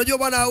kitu kizuri. Unajua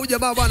bwana huyu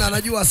jamaa bwana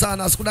anajua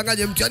sana,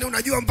 sikudanganye mtu. Yaani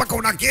unajua mpaka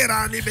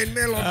unakera ni Ben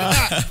Melody.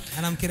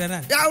 Anamkera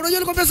nani? Unajua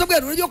ni kwa sababu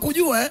gani? Unajua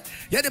kujua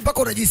yaani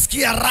mpaka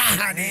unajisikia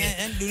raha ni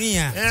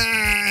dunia.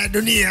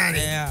 Dunia ni.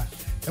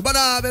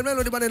 Bwana Ben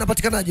Melody bwana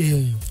inapatikanaje hiyo?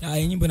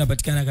 Hii nyimbo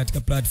inapatikana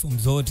katika platform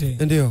zote.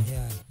 Ndio.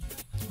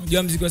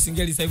 Unajua muziki wa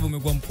singeli sasa hivi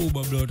umekuwa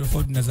mkubwa bro,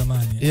 tofauti na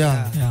zamani.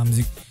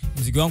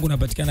 Muziki wangu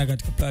unapatikana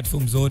katika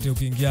platform zote.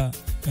 Ukiingia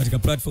katika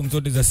platform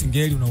zote za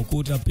singeli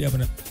unaukuta, pia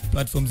kuna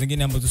platform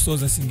zingine ambazo sio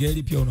za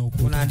singeli pia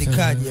unaukuta.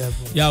 Unaandikaje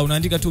hapo?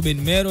 Unaandika tu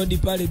Ben Melody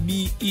pale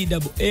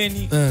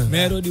BENN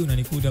Melody,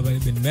 unanikuta pale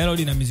Ben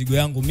Melody na mizigo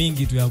yangu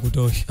mingi tu ya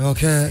kutosha.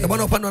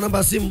 Bwana upande wa namba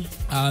ya simu?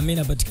 Mimi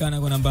napatikana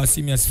kwa namba ya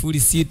simu ya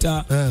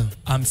 06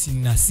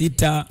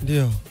 56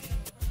 ndio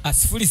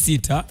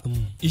 06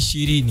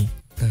 20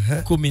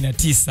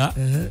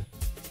 19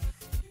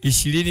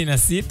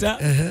 26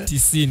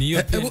 90.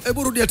 Hiyo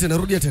hebu rudia tena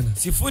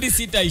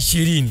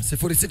 0620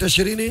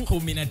 0620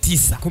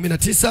 19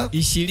 19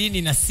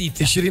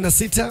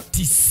 26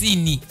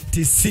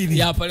 90.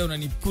 Ya pale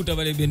unanikuta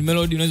pale Ben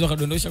Melody, unaweza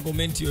kadondosha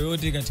comment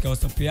yoyote katika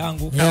WhatsApp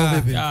yangu.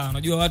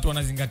 Unajua watu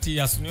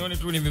wanazingatia, usinione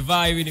tu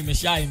nimevaa hivi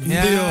nimeshine.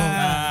 Ndio.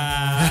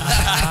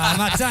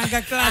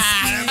 Matanga classic.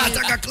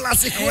 Matanga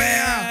classic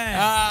wear.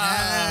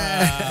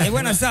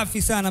 Bwana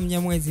safi sana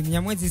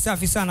Mnyamwezi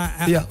safi sana.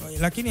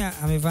 Lakini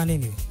amevaa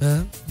nini?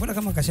 Mbona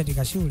kama kashati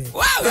ka shule?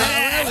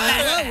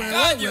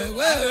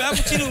 Wewe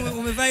hapo chini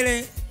umevaa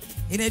ile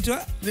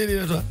inaitwa nini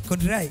inaitwa?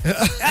 Kodrai.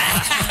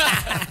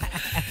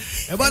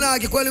 Bwana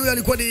kikweli huyo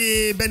alikuwa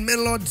ni Ben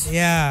Melody.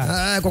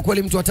 Yeah. Kwa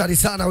kweli mtu hatari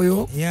sana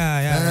huyo.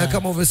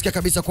 Kama unavyosikia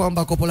kabisa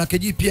kwamba kopo lake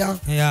jipya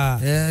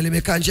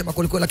limekaa njema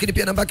kuliko, lakini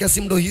pia namba yake ya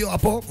simu ndio hiyo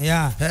hapo.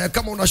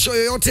 Kama una show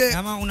yoyote,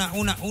 kama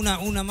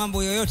una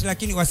mambo yoyote,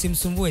 lakini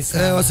wasimsumbue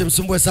sana.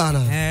 Wasimsumbue sana.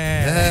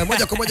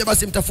 Moja kwa moja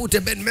basi mtafute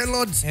Ben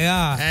Melody.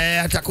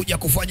 Atakuja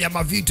kufanya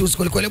mavitu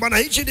kuliko. Bwana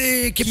hichi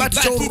ni Kibati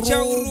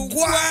cha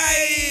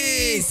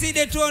Uruguay.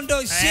 Side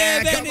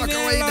tuondoshe Ben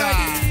Melody.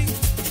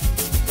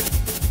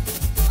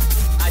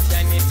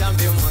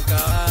 Nitambe mwaka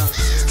wangu,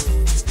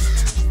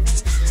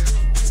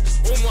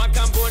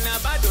 umwaka mbona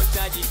bado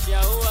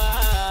tajishaua,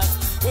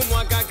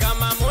 umwaka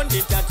kama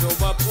mondi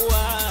tatobwa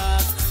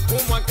pua,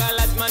 umwaka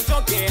lazima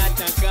ntoke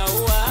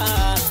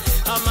atakaua,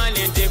 ama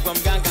nende kwa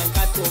mganga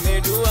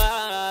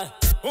nkatumedua,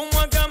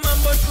 umwaka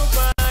mambo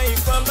tupai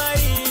kwa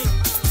mbali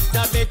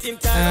tabeti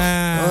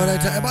mtano.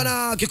 Alright,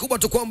 bana kikubwa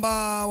tu kwamba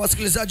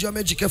wasikilizaji wa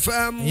Magic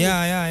FM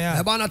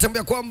bana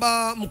tambia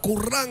kwamba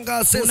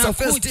Mkuranga Sensa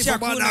Festival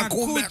bana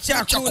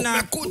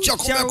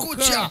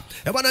kumekucha.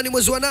 Bana ni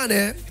mwezi wa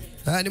 8.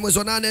 Ni mwezi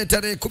wa 8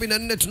 tarehe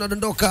 14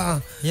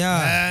 tunadondoka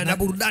na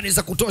burudani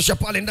za kutosha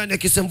pale ndani ya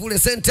Kisemvule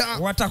Center.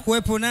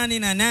 Watakuwepo nani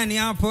na nani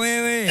hapo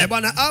wewe?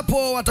 Bwana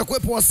hapo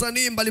watakuwepo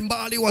wasanii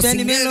mbalimbali wa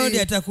Ben Melody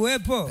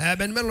atakuwepo.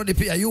 Ben Melody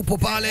pia yupo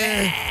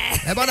pale.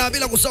 Bwana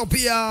bila kusahau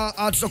pia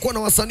tutakuwa na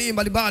wasanii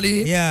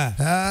mbalimbali.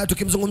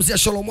 Tukimzungumzia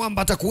Sholo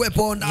Mwamba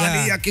atakuwepo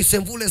ndani ya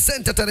Kisemvule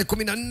Center tarehe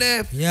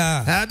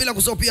 14. Bila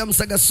kusahau pia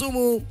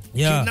Msagasumu,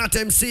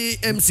 Kinata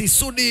MC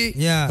Sudi,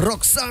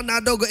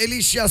 Roxana Dogo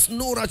Elicious,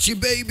 Nura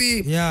Chibaby,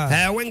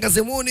 Wenga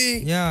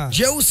Zemuni,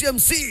 Jeusi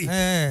MC,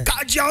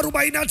 Kaja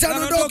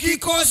 45 ndo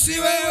kikosi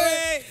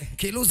wewe,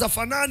 Kiluza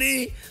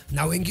Fanani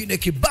na wengine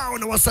kibao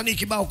na wasanii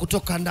kibao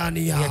kutoka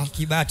ndani ya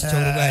Kibati cha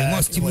Uruguay.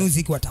 Most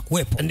Music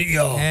watakuwepo.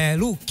 Ndio.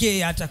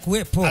 Luke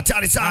atakuwepo.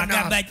 Hatari sana.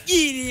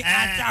 Agabajiri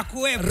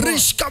atakuwepo.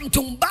 Rishka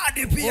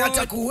Mtumbadi pia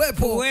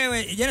atakuwepo.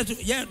 Wewe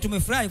jana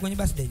tumefurahi kwenye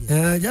birthday.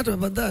 Jana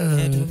tumepanda.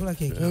 Tumekula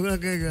keki.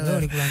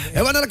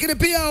 Bwana lakini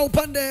pia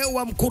upande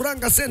wa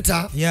Mkuranga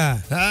Center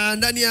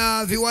ndani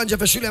ya viwanja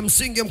vya shule ya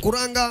msingi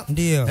Mkuranga.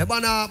 Ndio.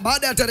 Bwana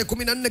baada ya tarehe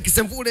 14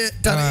 Kisemvule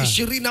tarehe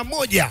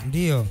 21.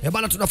 Ndio.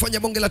 Bwana tunafanya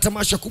bonge la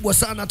tamasha kubwa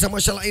sana,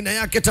 tamasha la aina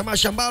yake,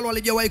 tamasha ambalo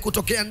halijawahi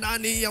kutokea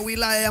ndani ya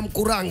wilaya ya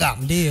Mkuranga.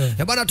 Ndio.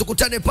 Bwana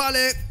tukutane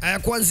pale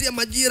kuanzia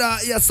majira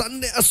ya saa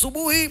 4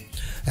 asubuhi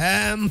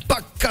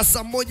mpaka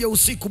saa 1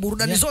 usiku.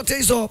 Burudani zote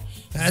hizo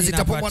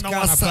zitapambwa na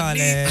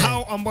wasanii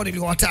hao ambao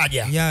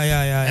niliowataja.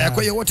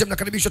 Kwa hiyo wote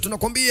mnakaribishwa,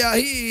 tunakwambia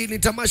hii ni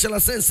tamasha la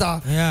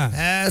Sensa.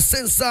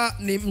 Sensa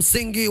ni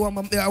msingi wa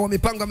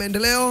mipango ya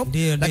maendeleo,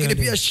 lakini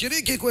pia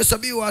shiriki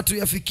kuhesabiwa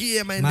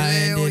tuyafikie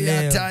maendeleo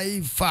ya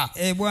taifa.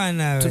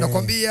 Bwana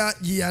tunakwambia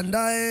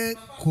jiandae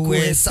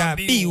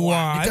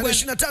kuhesabiwa. Ni tarehe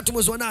 23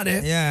 mwezi wa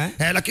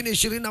 8. Lakini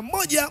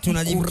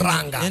 21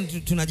 Mkuranga.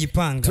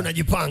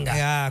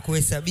 Tunajipanga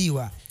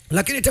kuhesabiwa.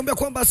 Lakini tambia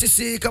kwamba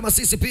sisi kama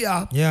sisi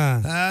pia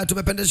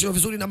tumependezeshwa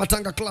vizuri na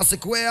Matanga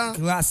Classic Wear.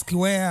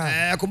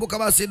 Kumbuka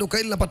basi duka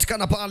hili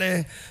linapatikana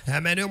pale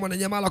maeneo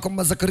Mwananyamala kwa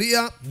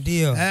Mazakaria.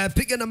 Ndio.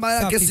 Piga namba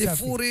yake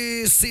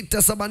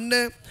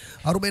 0674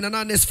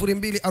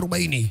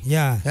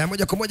 480240.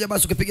 Moja kwa moja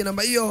basi ukipiga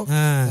namba hiyo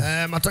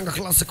Matanga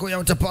Classic Wear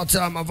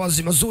utapata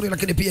mavazi mazuri,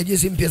 lakini pia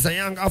jezi mpya za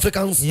Young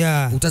Africans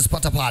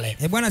utazipata pale.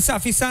 Bwana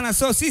safi sana.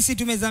 So sisi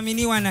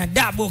tumezaminiwa na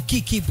Double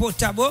Kiki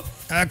Portable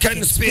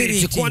Can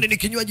Spirit, kwani ni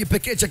kinywaji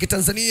pekee cha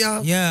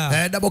Kitanzania.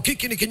 Double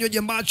Kiki ni kinywaji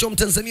ambacho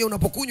Mtanzania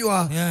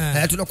unapokunywa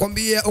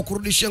tunakwambia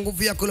ukurudishia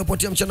nguvu yako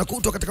iliyopotea mchana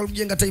kutwa katika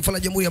kujenga taifa la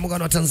Jamhuri ya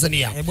Muungano wa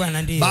Tanzania.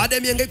 Baada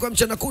ya mihangaiko ya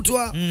mchana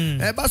kutwa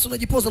basi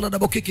unajipoza na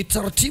Double Kiki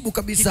taratibu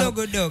kabisa.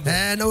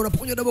 Na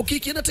unapokunywa Double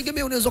Kiki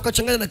inategemea, unaweza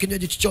kuchanganya na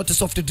kinywaji chochote,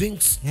 soft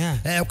drinks.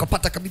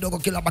 Ukapata kabidogo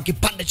kila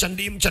kipande cha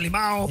ndimu cha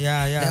limao,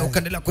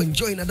 ukaendelea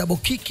kuenjoy na Double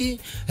Kiki,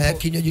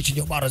 kinywaji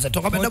chenye ubora zaidi.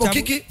 Toka Double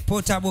Kiki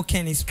Portable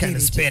Can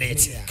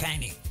Spirit.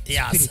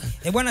 Yes.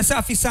 Bwana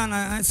safi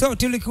sana. So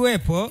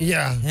tulikuwepo.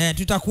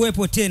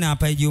 Tutakuwepo tena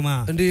hapa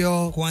Ijumaa.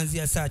 Ndio.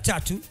 Kuanzia saa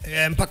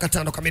 3 mpaka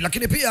 5 kamili.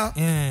 Lakini pia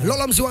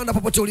Lola Mziwanda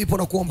popote ulipo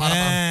na kuomba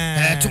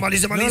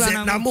tumalize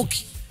na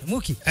Muki.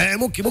 Muki.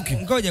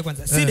 Ngoja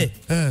kwanza. Side.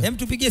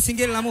 Tupigie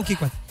singeli la Muki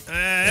kwanza.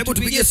 Hebu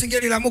tupigie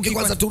singeli la Muki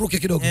kwanza turuke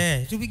kidogo.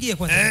 Tupigie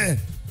kwanza.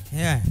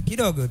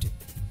 Kidogo tu.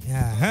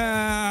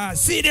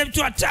 Side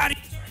mtu hatari.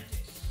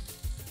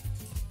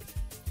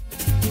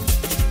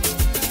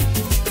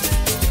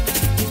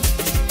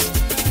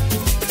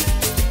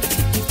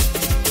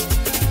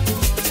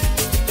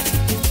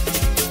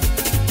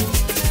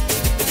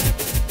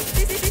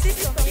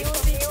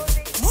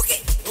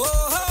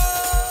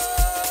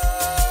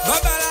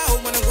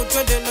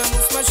 twende na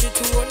musmashi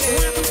tuone.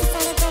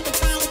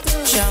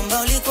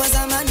 Shamba ulikuwa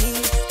zamani,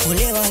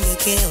 ule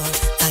wangekewa,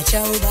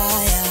 acha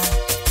ubaya.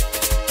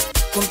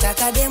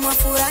 Kumtaka demo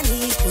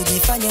furani,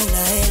 kujifanya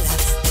una hela,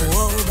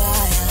 uo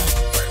ubaya.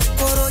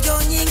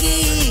 Porojo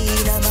nyingi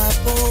na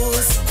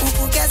maposi,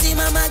 kukukazi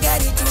mama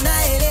gari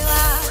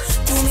tunaelewa.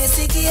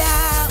 Tumesikia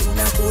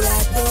unakula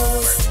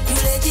dosi,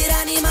 yule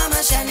jirani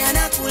mama shani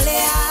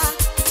anakulea.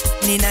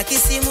 Nina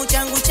kisimu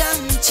changu cha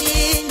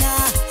mchina,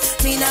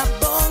 mina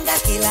bonga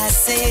kila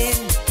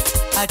sehemu.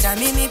 Hata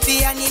mimi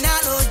pia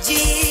ninalo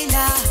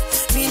jina,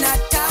 mina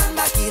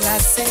tamba kila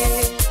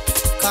sehemu.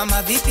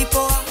 Kama vipi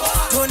poa,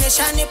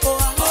 tuoneshane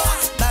poa.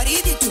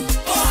 Baridi tu,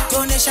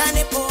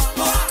 tuoneshane poa.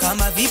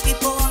 Kama vipi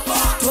poa,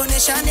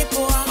 tuoneshane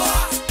poa.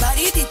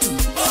 Baridi tu,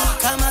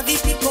 kama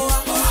vipi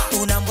poa.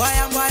 Una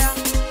mbwaya mbwaya,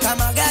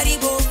 kama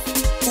garibo.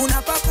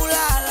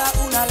 Unapakulala,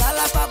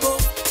 unalala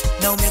pabo.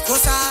 Na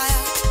umekosa haya,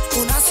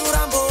 una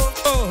sura mbo.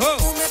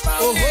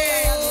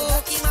 Umepaongea,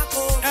 umebaki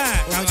mako.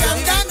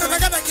 Changano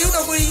nakata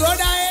kiuno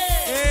kuigoda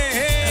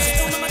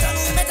Tuma matano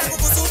umeta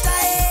kukusuta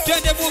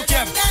Twende buki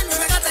hapa. Changano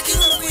nakata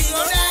kiuno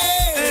kuigoda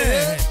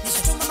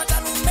Nishatuma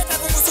matano umeta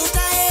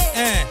kukusuta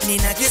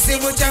Nina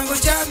kisimu changu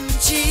cha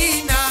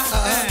mchina,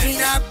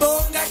 nina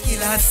bonga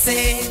kila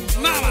sehemu.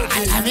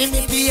 Hata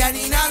mimi pia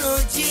ninalo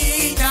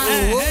jina,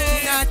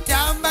 nina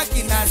tamba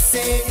kila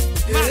sehemu.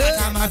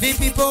 Kama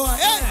vipi poa,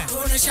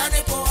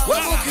 tuoneshane poa.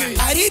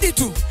 Baridi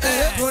tu,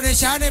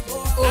 tuoneshane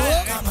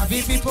poa. Kama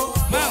vipi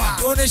poa,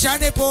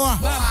 tuoneshane poa.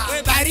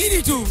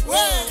 Baridi tu,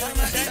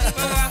 kama vipi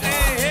poa.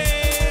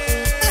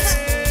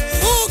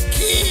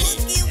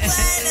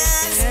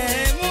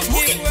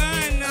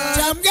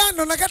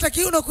 Chamgano nakata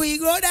kiuno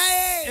kuigoda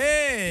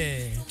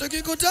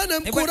Tukikutana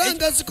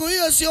Mkuranga siku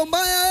hiyo sio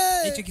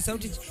mbaya Hicho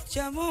kisauti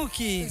cha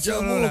Muki.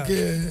 Solola.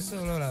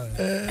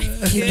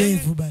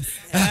 Kidevu basi.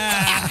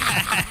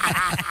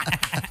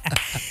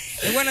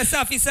 Bwana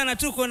safi sana,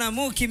 tuko na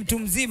Muki mtu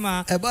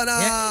mzima.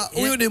 Bwana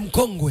huyu ni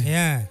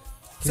mkongwe.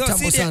 So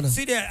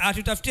Sidi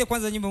atutafutie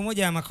kwanza nyimbo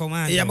moja ya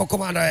Makomanda. Ya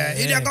Makomanda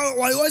ili angao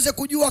waweze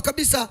kujua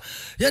kabisa,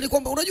 yani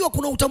kwamba unajua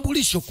kuna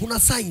utambulisho, kuna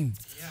sign.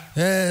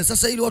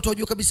 Sasa ili watu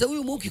wajue kabisa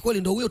huyu Muki kweli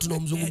ndio huyo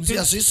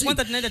tunaomzungumzia sisi.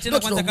 Kwanza tunaenda tena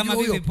kwanza kama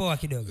vipi poa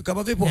kidogo.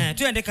 Kama vipi poa?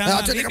 Twende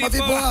kama vipi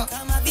poa.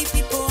 Kama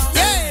vipi poa.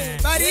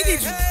 Baridi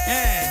tu.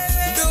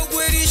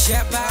 Ndogo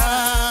elishaba.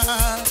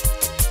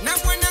 Na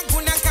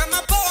mwanangu na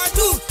kama poa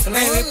tu.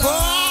 Ewe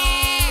poa.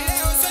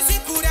 Leo sisi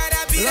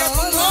kurara bila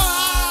kungoa.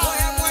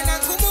 Oya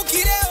mwanangu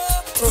mukileo.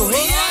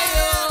 Tulia.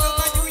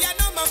 Noma juu ya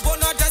noma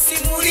mbono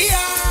atasimulia.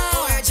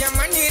 Oya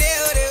jamani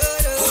leo.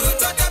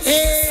 Kurutoka pisa.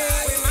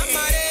 We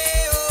mama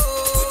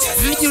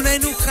leo. Mji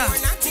unainuka.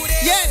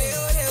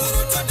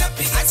 Kurutoka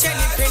pisa. Acha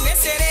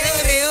nipendeze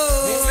leo.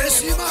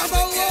 Umesimama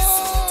huo.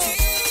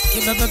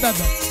 Baba.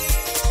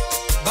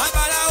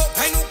 Baba lao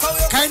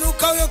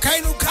Kainuka huyo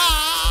kainuka.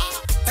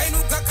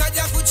 Kainuka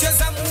kaja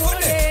kucheza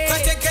muone.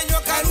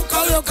 Katekenywa karuka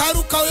huyo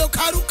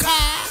karuka.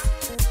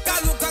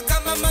 Karuka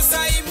kama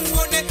Masai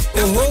muone.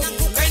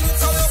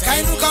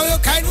 Kainuka huyo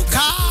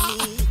kainuka.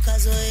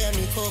 Kazoea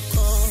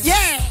mikoko.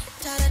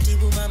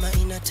 Taratibu mama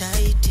ina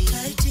taiti.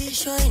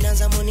 Show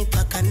inaanza moni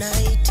paka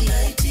night.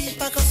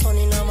 Paka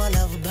phone na my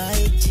love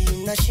bite.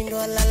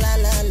 Nashindwa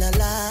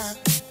la.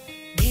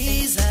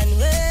 Giza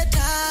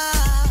niweta.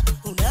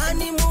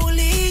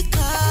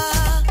 Unanimulika.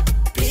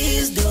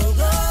 Please don't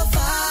go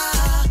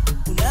far.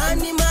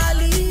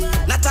 Unanimali.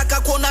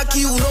 Nataka kuona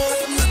kiuno.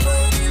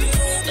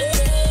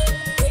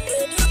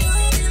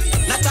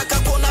 Nataka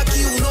kuona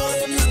kiuno.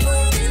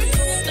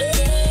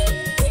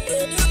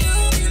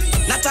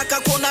 Nataka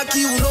kuona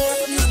kiuno.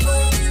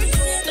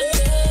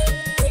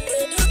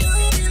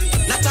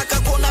 Nataka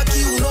kuona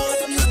kiuno.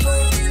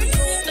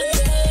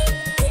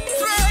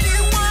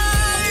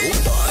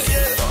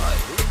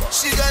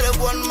 She got a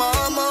one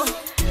mama.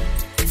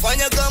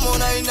 Fanya kama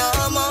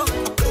unainama.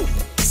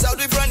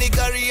 Saudi Frani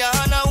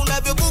Kariana.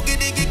 Unavyo bugi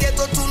digi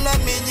geto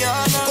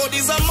tunaminyana.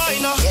 Kodi za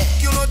minor,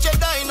 kiuno cha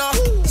dina.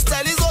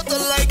 Style zote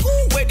like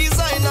we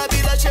designer.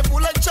 Bila shepu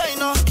la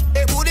China.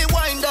 Booty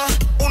winder.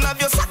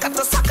 Unavyo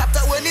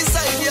sakata we ni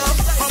side ya.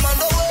 Mama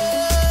ndo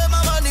we,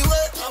 mama ni we.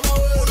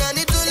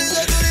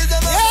 Unanituliza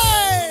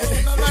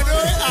Mama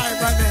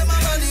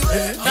ni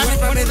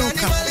we.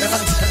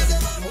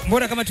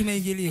 Mbona kama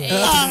tumeingiliwa?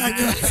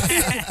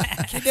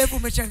 Kidevu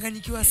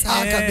umechanganyikiwa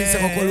sana. Kabisa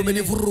kwa kweli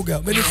umenivuruga,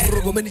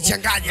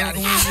 umenichanganya.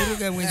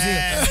 Umevuruga mwenzio.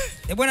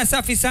 Bwana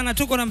safi sana,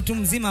 tuko na mtu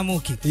mzima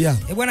Muki.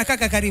 Bwana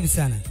kaka karibu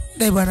sana.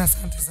 Bwana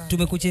asante sana.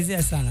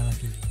 Tumekuchezea sana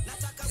lakini.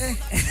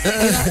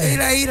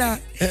 Ila.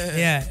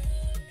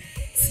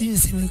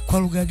 Sijui kwa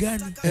lugha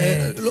gani.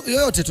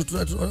 Yoyote tu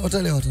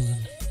wataelewa tu.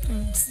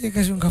 Sije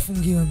kesho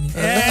ngafungiwa mimi.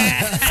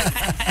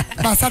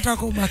 Basi hata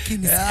kwa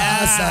makini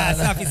sana.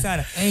 Safi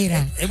sana.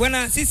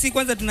 Bwana sisi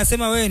kwanza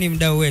tunasema wewe ni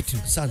mdau wetu.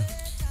 Sana.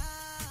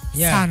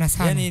 Sana.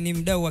 Yani ni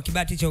mdau wa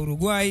Kibati cha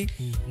Uruguay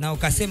na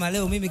ukasema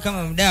leo mimi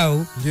kama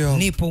mdau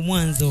nipo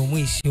mwanzo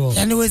mwisho.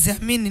 Yani uweze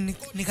amini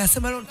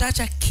nikasema leo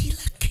nitaacha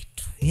kila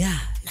kitu.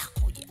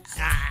 Nakuja.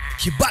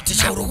 Kibati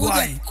cha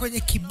Uruguay. Kwenye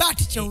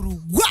Kibati cha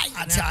Uruguay.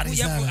 Hatari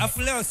sana.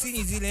 Afu leo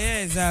sini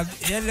zile za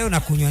leo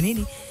nakunywa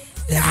nini?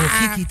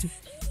 Kiki tu.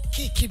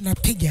 Kiki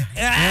napiga.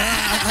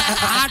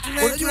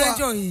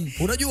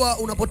 Unajua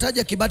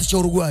unapotaja Kibati cha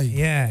Uruguay,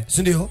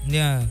 si ndio?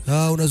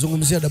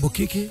 Unazungumzia double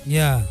kiki,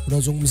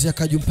 unazungumzia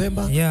Kaju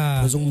Mpemba,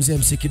 unazungumzia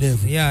MC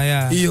Kidevu.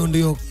 Hiyo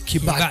ndio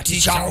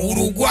Kibati cha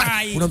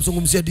Uruguay.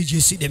 Unamzungumzia DJ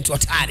Side, mtu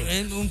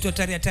hatari. Mtu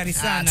hatari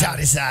sana.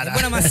 Hatari sana.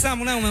 Bwana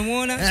Masamu naye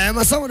umemwona?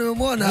 Masamu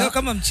nimemwona. Leo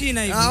kama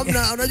mchina hivi.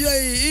 Unajua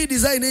hii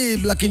design hii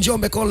Black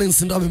Njombe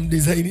Collins ndo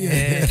amemdesign.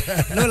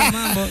 Lola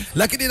mambo.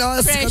 Lakini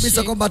nawasi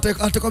kabisa kwamba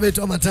atakuwa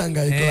ametoa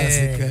matanga hii classic.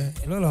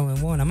 Lola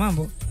umemwona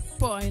mambo?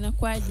 Poa,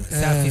 inakuaje?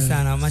 Safi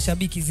sana.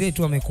 Mashabiki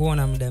zetu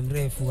wamekuona muda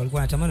mrefu, walikuwa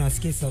wanatamani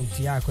wasikie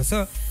sauti yako.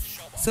 So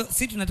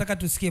sisi tunataka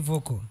tusikie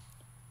vocal.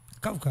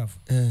 Kavu.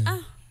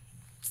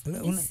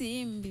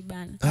 Simbi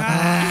bana.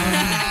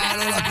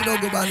 Lola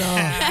kidogo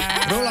bana.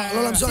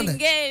 Lola Msonde.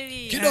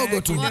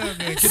 Kidogo tu.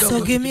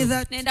 So give me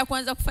that. Naenda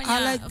kuanza kufanya.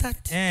 I like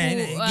that.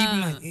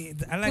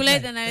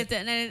 Kuleta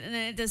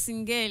naleta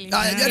singeli.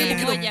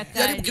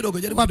 Jaribu kidogo.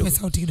 Wape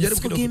sauti kidogo.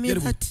 So give me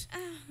that.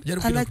 I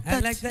like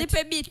that.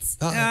 Nipe beat.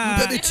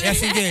 Mpe beat ya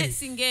singeli.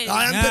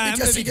 Mpe beat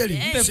ya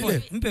singeli.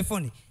 Mpe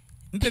phone.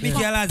 Mpe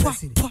beat ya laza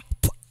sile.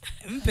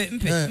 Mpe.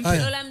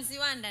 Lola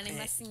Mziwanda ni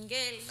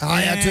masingeli.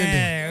 Haya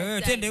twende.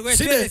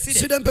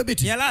 Side mpe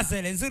beat. Ya laza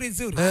ile nzuri.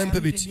 Mpe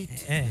beat.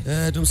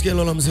 Tumsikie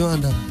Lola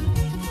Mziwanda.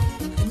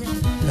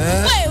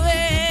 Wewe.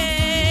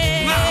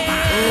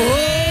 Mama.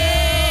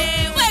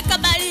 Weka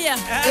balia.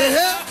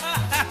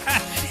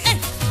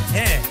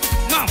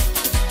 Mama.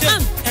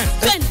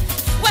 Twende.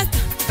 Weka.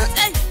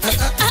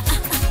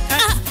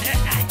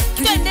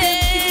 Twende.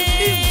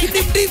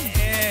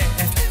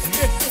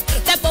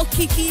 Double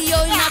kiki yo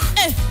ina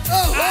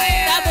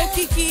double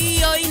kiki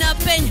yo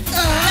inapenya.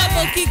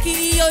 Double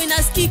kiki yo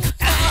inasikika.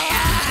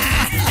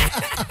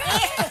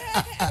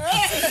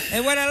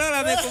 Bwana Lola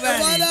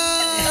amekubali.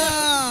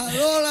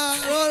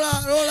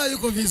 Lola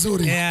yuko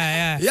vizuri.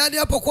 Yaani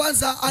hapo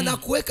kwanza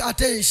anakuweka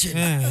attention.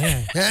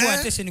 Kwa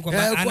attention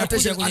kwamba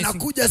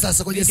anakuja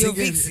sasa kwenye video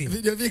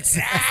vix.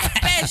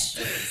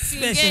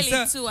 Singeli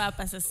tu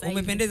hapa sasa.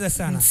 Umependeza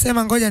sana.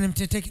 Sema ngoja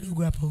nimtetee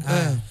kidogo hapo.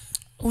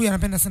 Huyu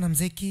anapenda sana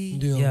muziki.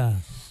 Ndio.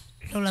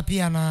 Lola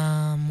pia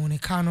ana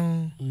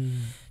muonekano.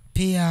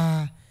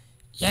 Pia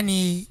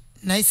yani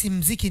nahisi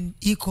muziki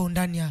iko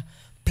ndani ya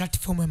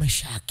platform ya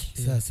maisha yake.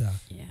 Sasa.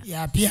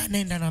 Pia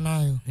anaendana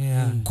nayo.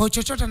 Kwa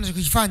chochote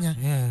anachokifanya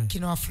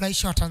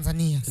kinawafurahisha wa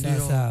Tanzania.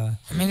 Sawa.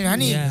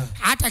 Yaani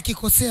hata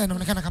akikosea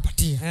anaonekana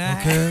kapatia.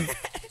 Okay.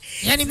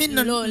 Yaani mimi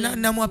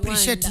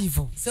namuappreciate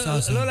hivyo.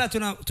 So Lola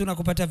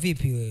tunakupata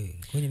vipi wewe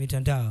kwenye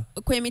mitandao?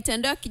 Kwenye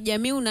mitandao ya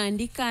kijamii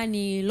unaandika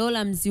ni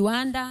Lola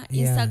Mziwanda,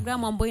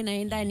 Instagram ambayo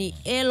inaenda ni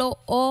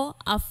LOA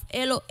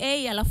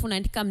alafu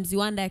unaandika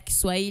Mziwanda ya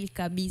Kiswahili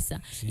kabisa.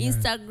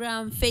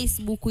 Instagram,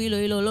 Facebook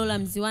hilo Lola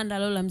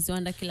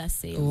Mziwanda kila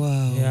sehemu.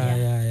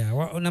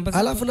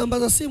 Alafu namba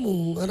za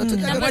simu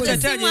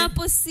anataja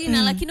hapo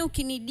sina, lakini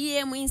ukini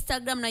DM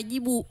Instagram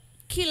najibu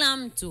kila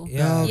mtu.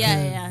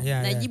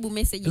 Najibu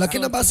message.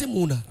 Lakini namba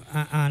simu una?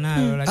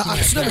 Nayo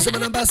lakini. Sio nasema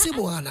namba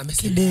simu ana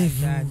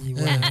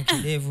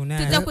Kidevu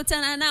naye.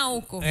 Tutakutana nao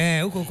huko.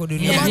 Huko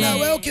duniani. Maana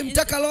wewe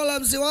ukimtaka Lola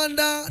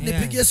Mziwanda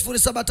nipigie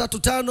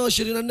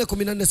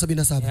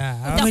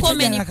 0735241477. Utakuwa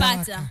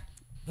umenipata.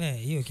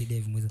 Hiyo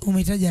Kidevu mwanzo.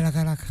 Umehitaji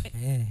haraka.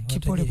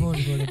 Pole.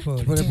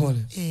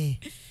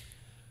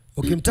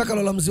 Ukimtaka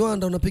Lola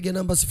Mziwanda unapiga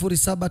namba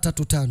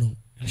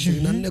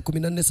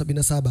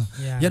 0735241477.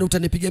 Yaani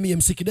utanipigia mimi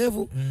MC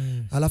Kidevu,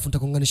 alafu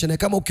nitakuunganisha naye.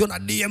 Kama ukiona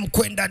DM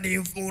kwenda ni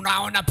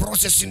unaona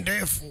process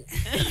ndefu.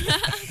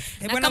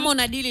 Kama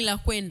una dili la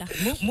kwenda.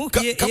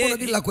 Kama una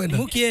dili la kwenda.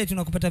 Muki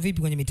tunakupata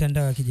vipi kwenye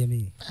mitandao ya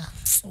kijamii?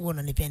 Wewe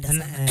unanipenda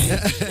sana.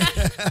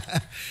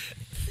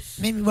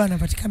 Mimi bwana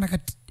napatikana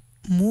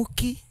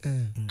Muki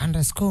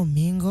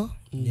 _Mingo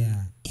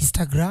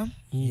Instagram.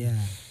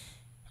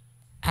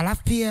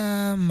 Alafu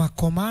pia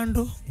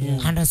Makomando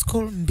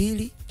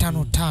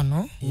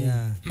 _255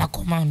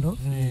 Makomando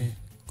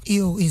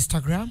hiyo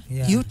Instagram.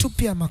 YouTube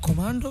pia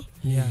Makomando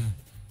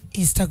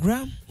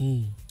Instagram.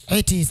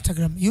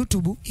 Instagram,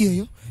 YouTube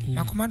hiyo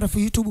Makomando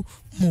for YouTube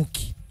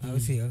Muki.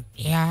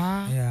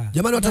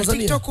 Jamani wa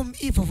Tanzania.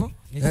 TikTok ipo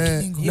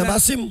namba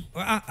simu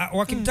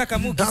wakimtaka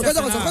Muki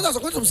sasa.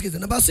 Kwanza msikize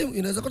namba simu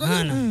inaweza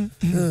kutajwa.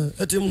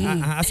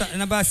 Sasa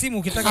namba simu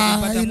ukitaka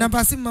kupata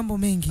namba simu mambo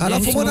mengi.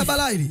 Alafu mbona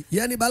balali?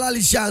 Yaani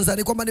balali shanza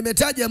ni kwamba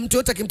nimetaja mtu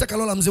yote akimtaka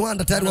Lola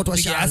Mziwanda tayari watu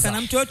washaanza. Sasa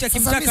na mtu yote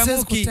akimtaka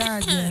Muki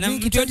na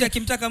mtu yote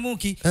akimtaka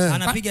Muki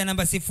anapiga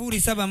namba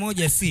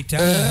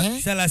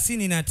 0716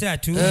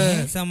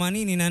 33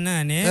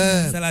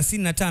 88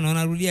 35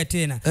 anarudia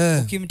tena.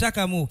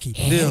 Ukimtaka Muki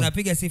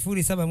unapiga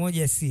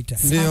 0716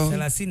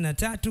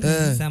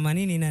 33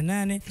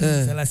 88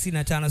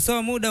 35.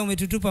 So muda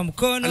umetutupa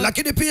mkono.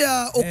 Lakini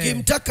pia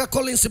ukimtaka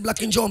Collins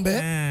Black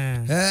Njombe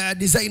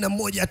designer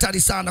mmoja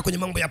hatari sana kwenye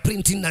mambo ya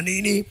printing na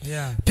nini,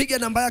 piga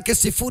namba yake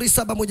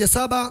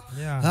 0717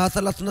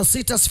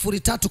 36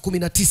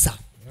 0319.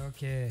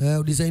 Okay.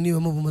 Udesigniwe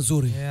mambo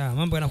mazuri. Yeah,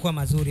 mambo yanakuwa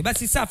mazuri.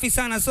 Basi safi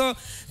sana. So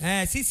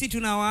sisi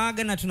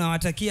tunawaaga na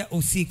tunawatakia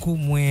usiku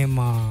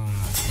mwema.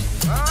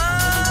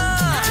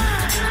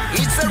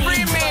 It's a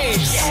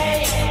remix.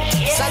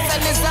 Sasa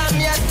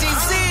nizami ya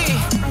TZ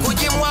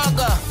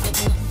kujimwaga.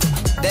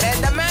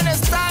 The man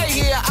is style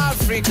here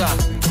Africa.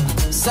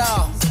 So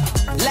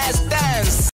let's dance.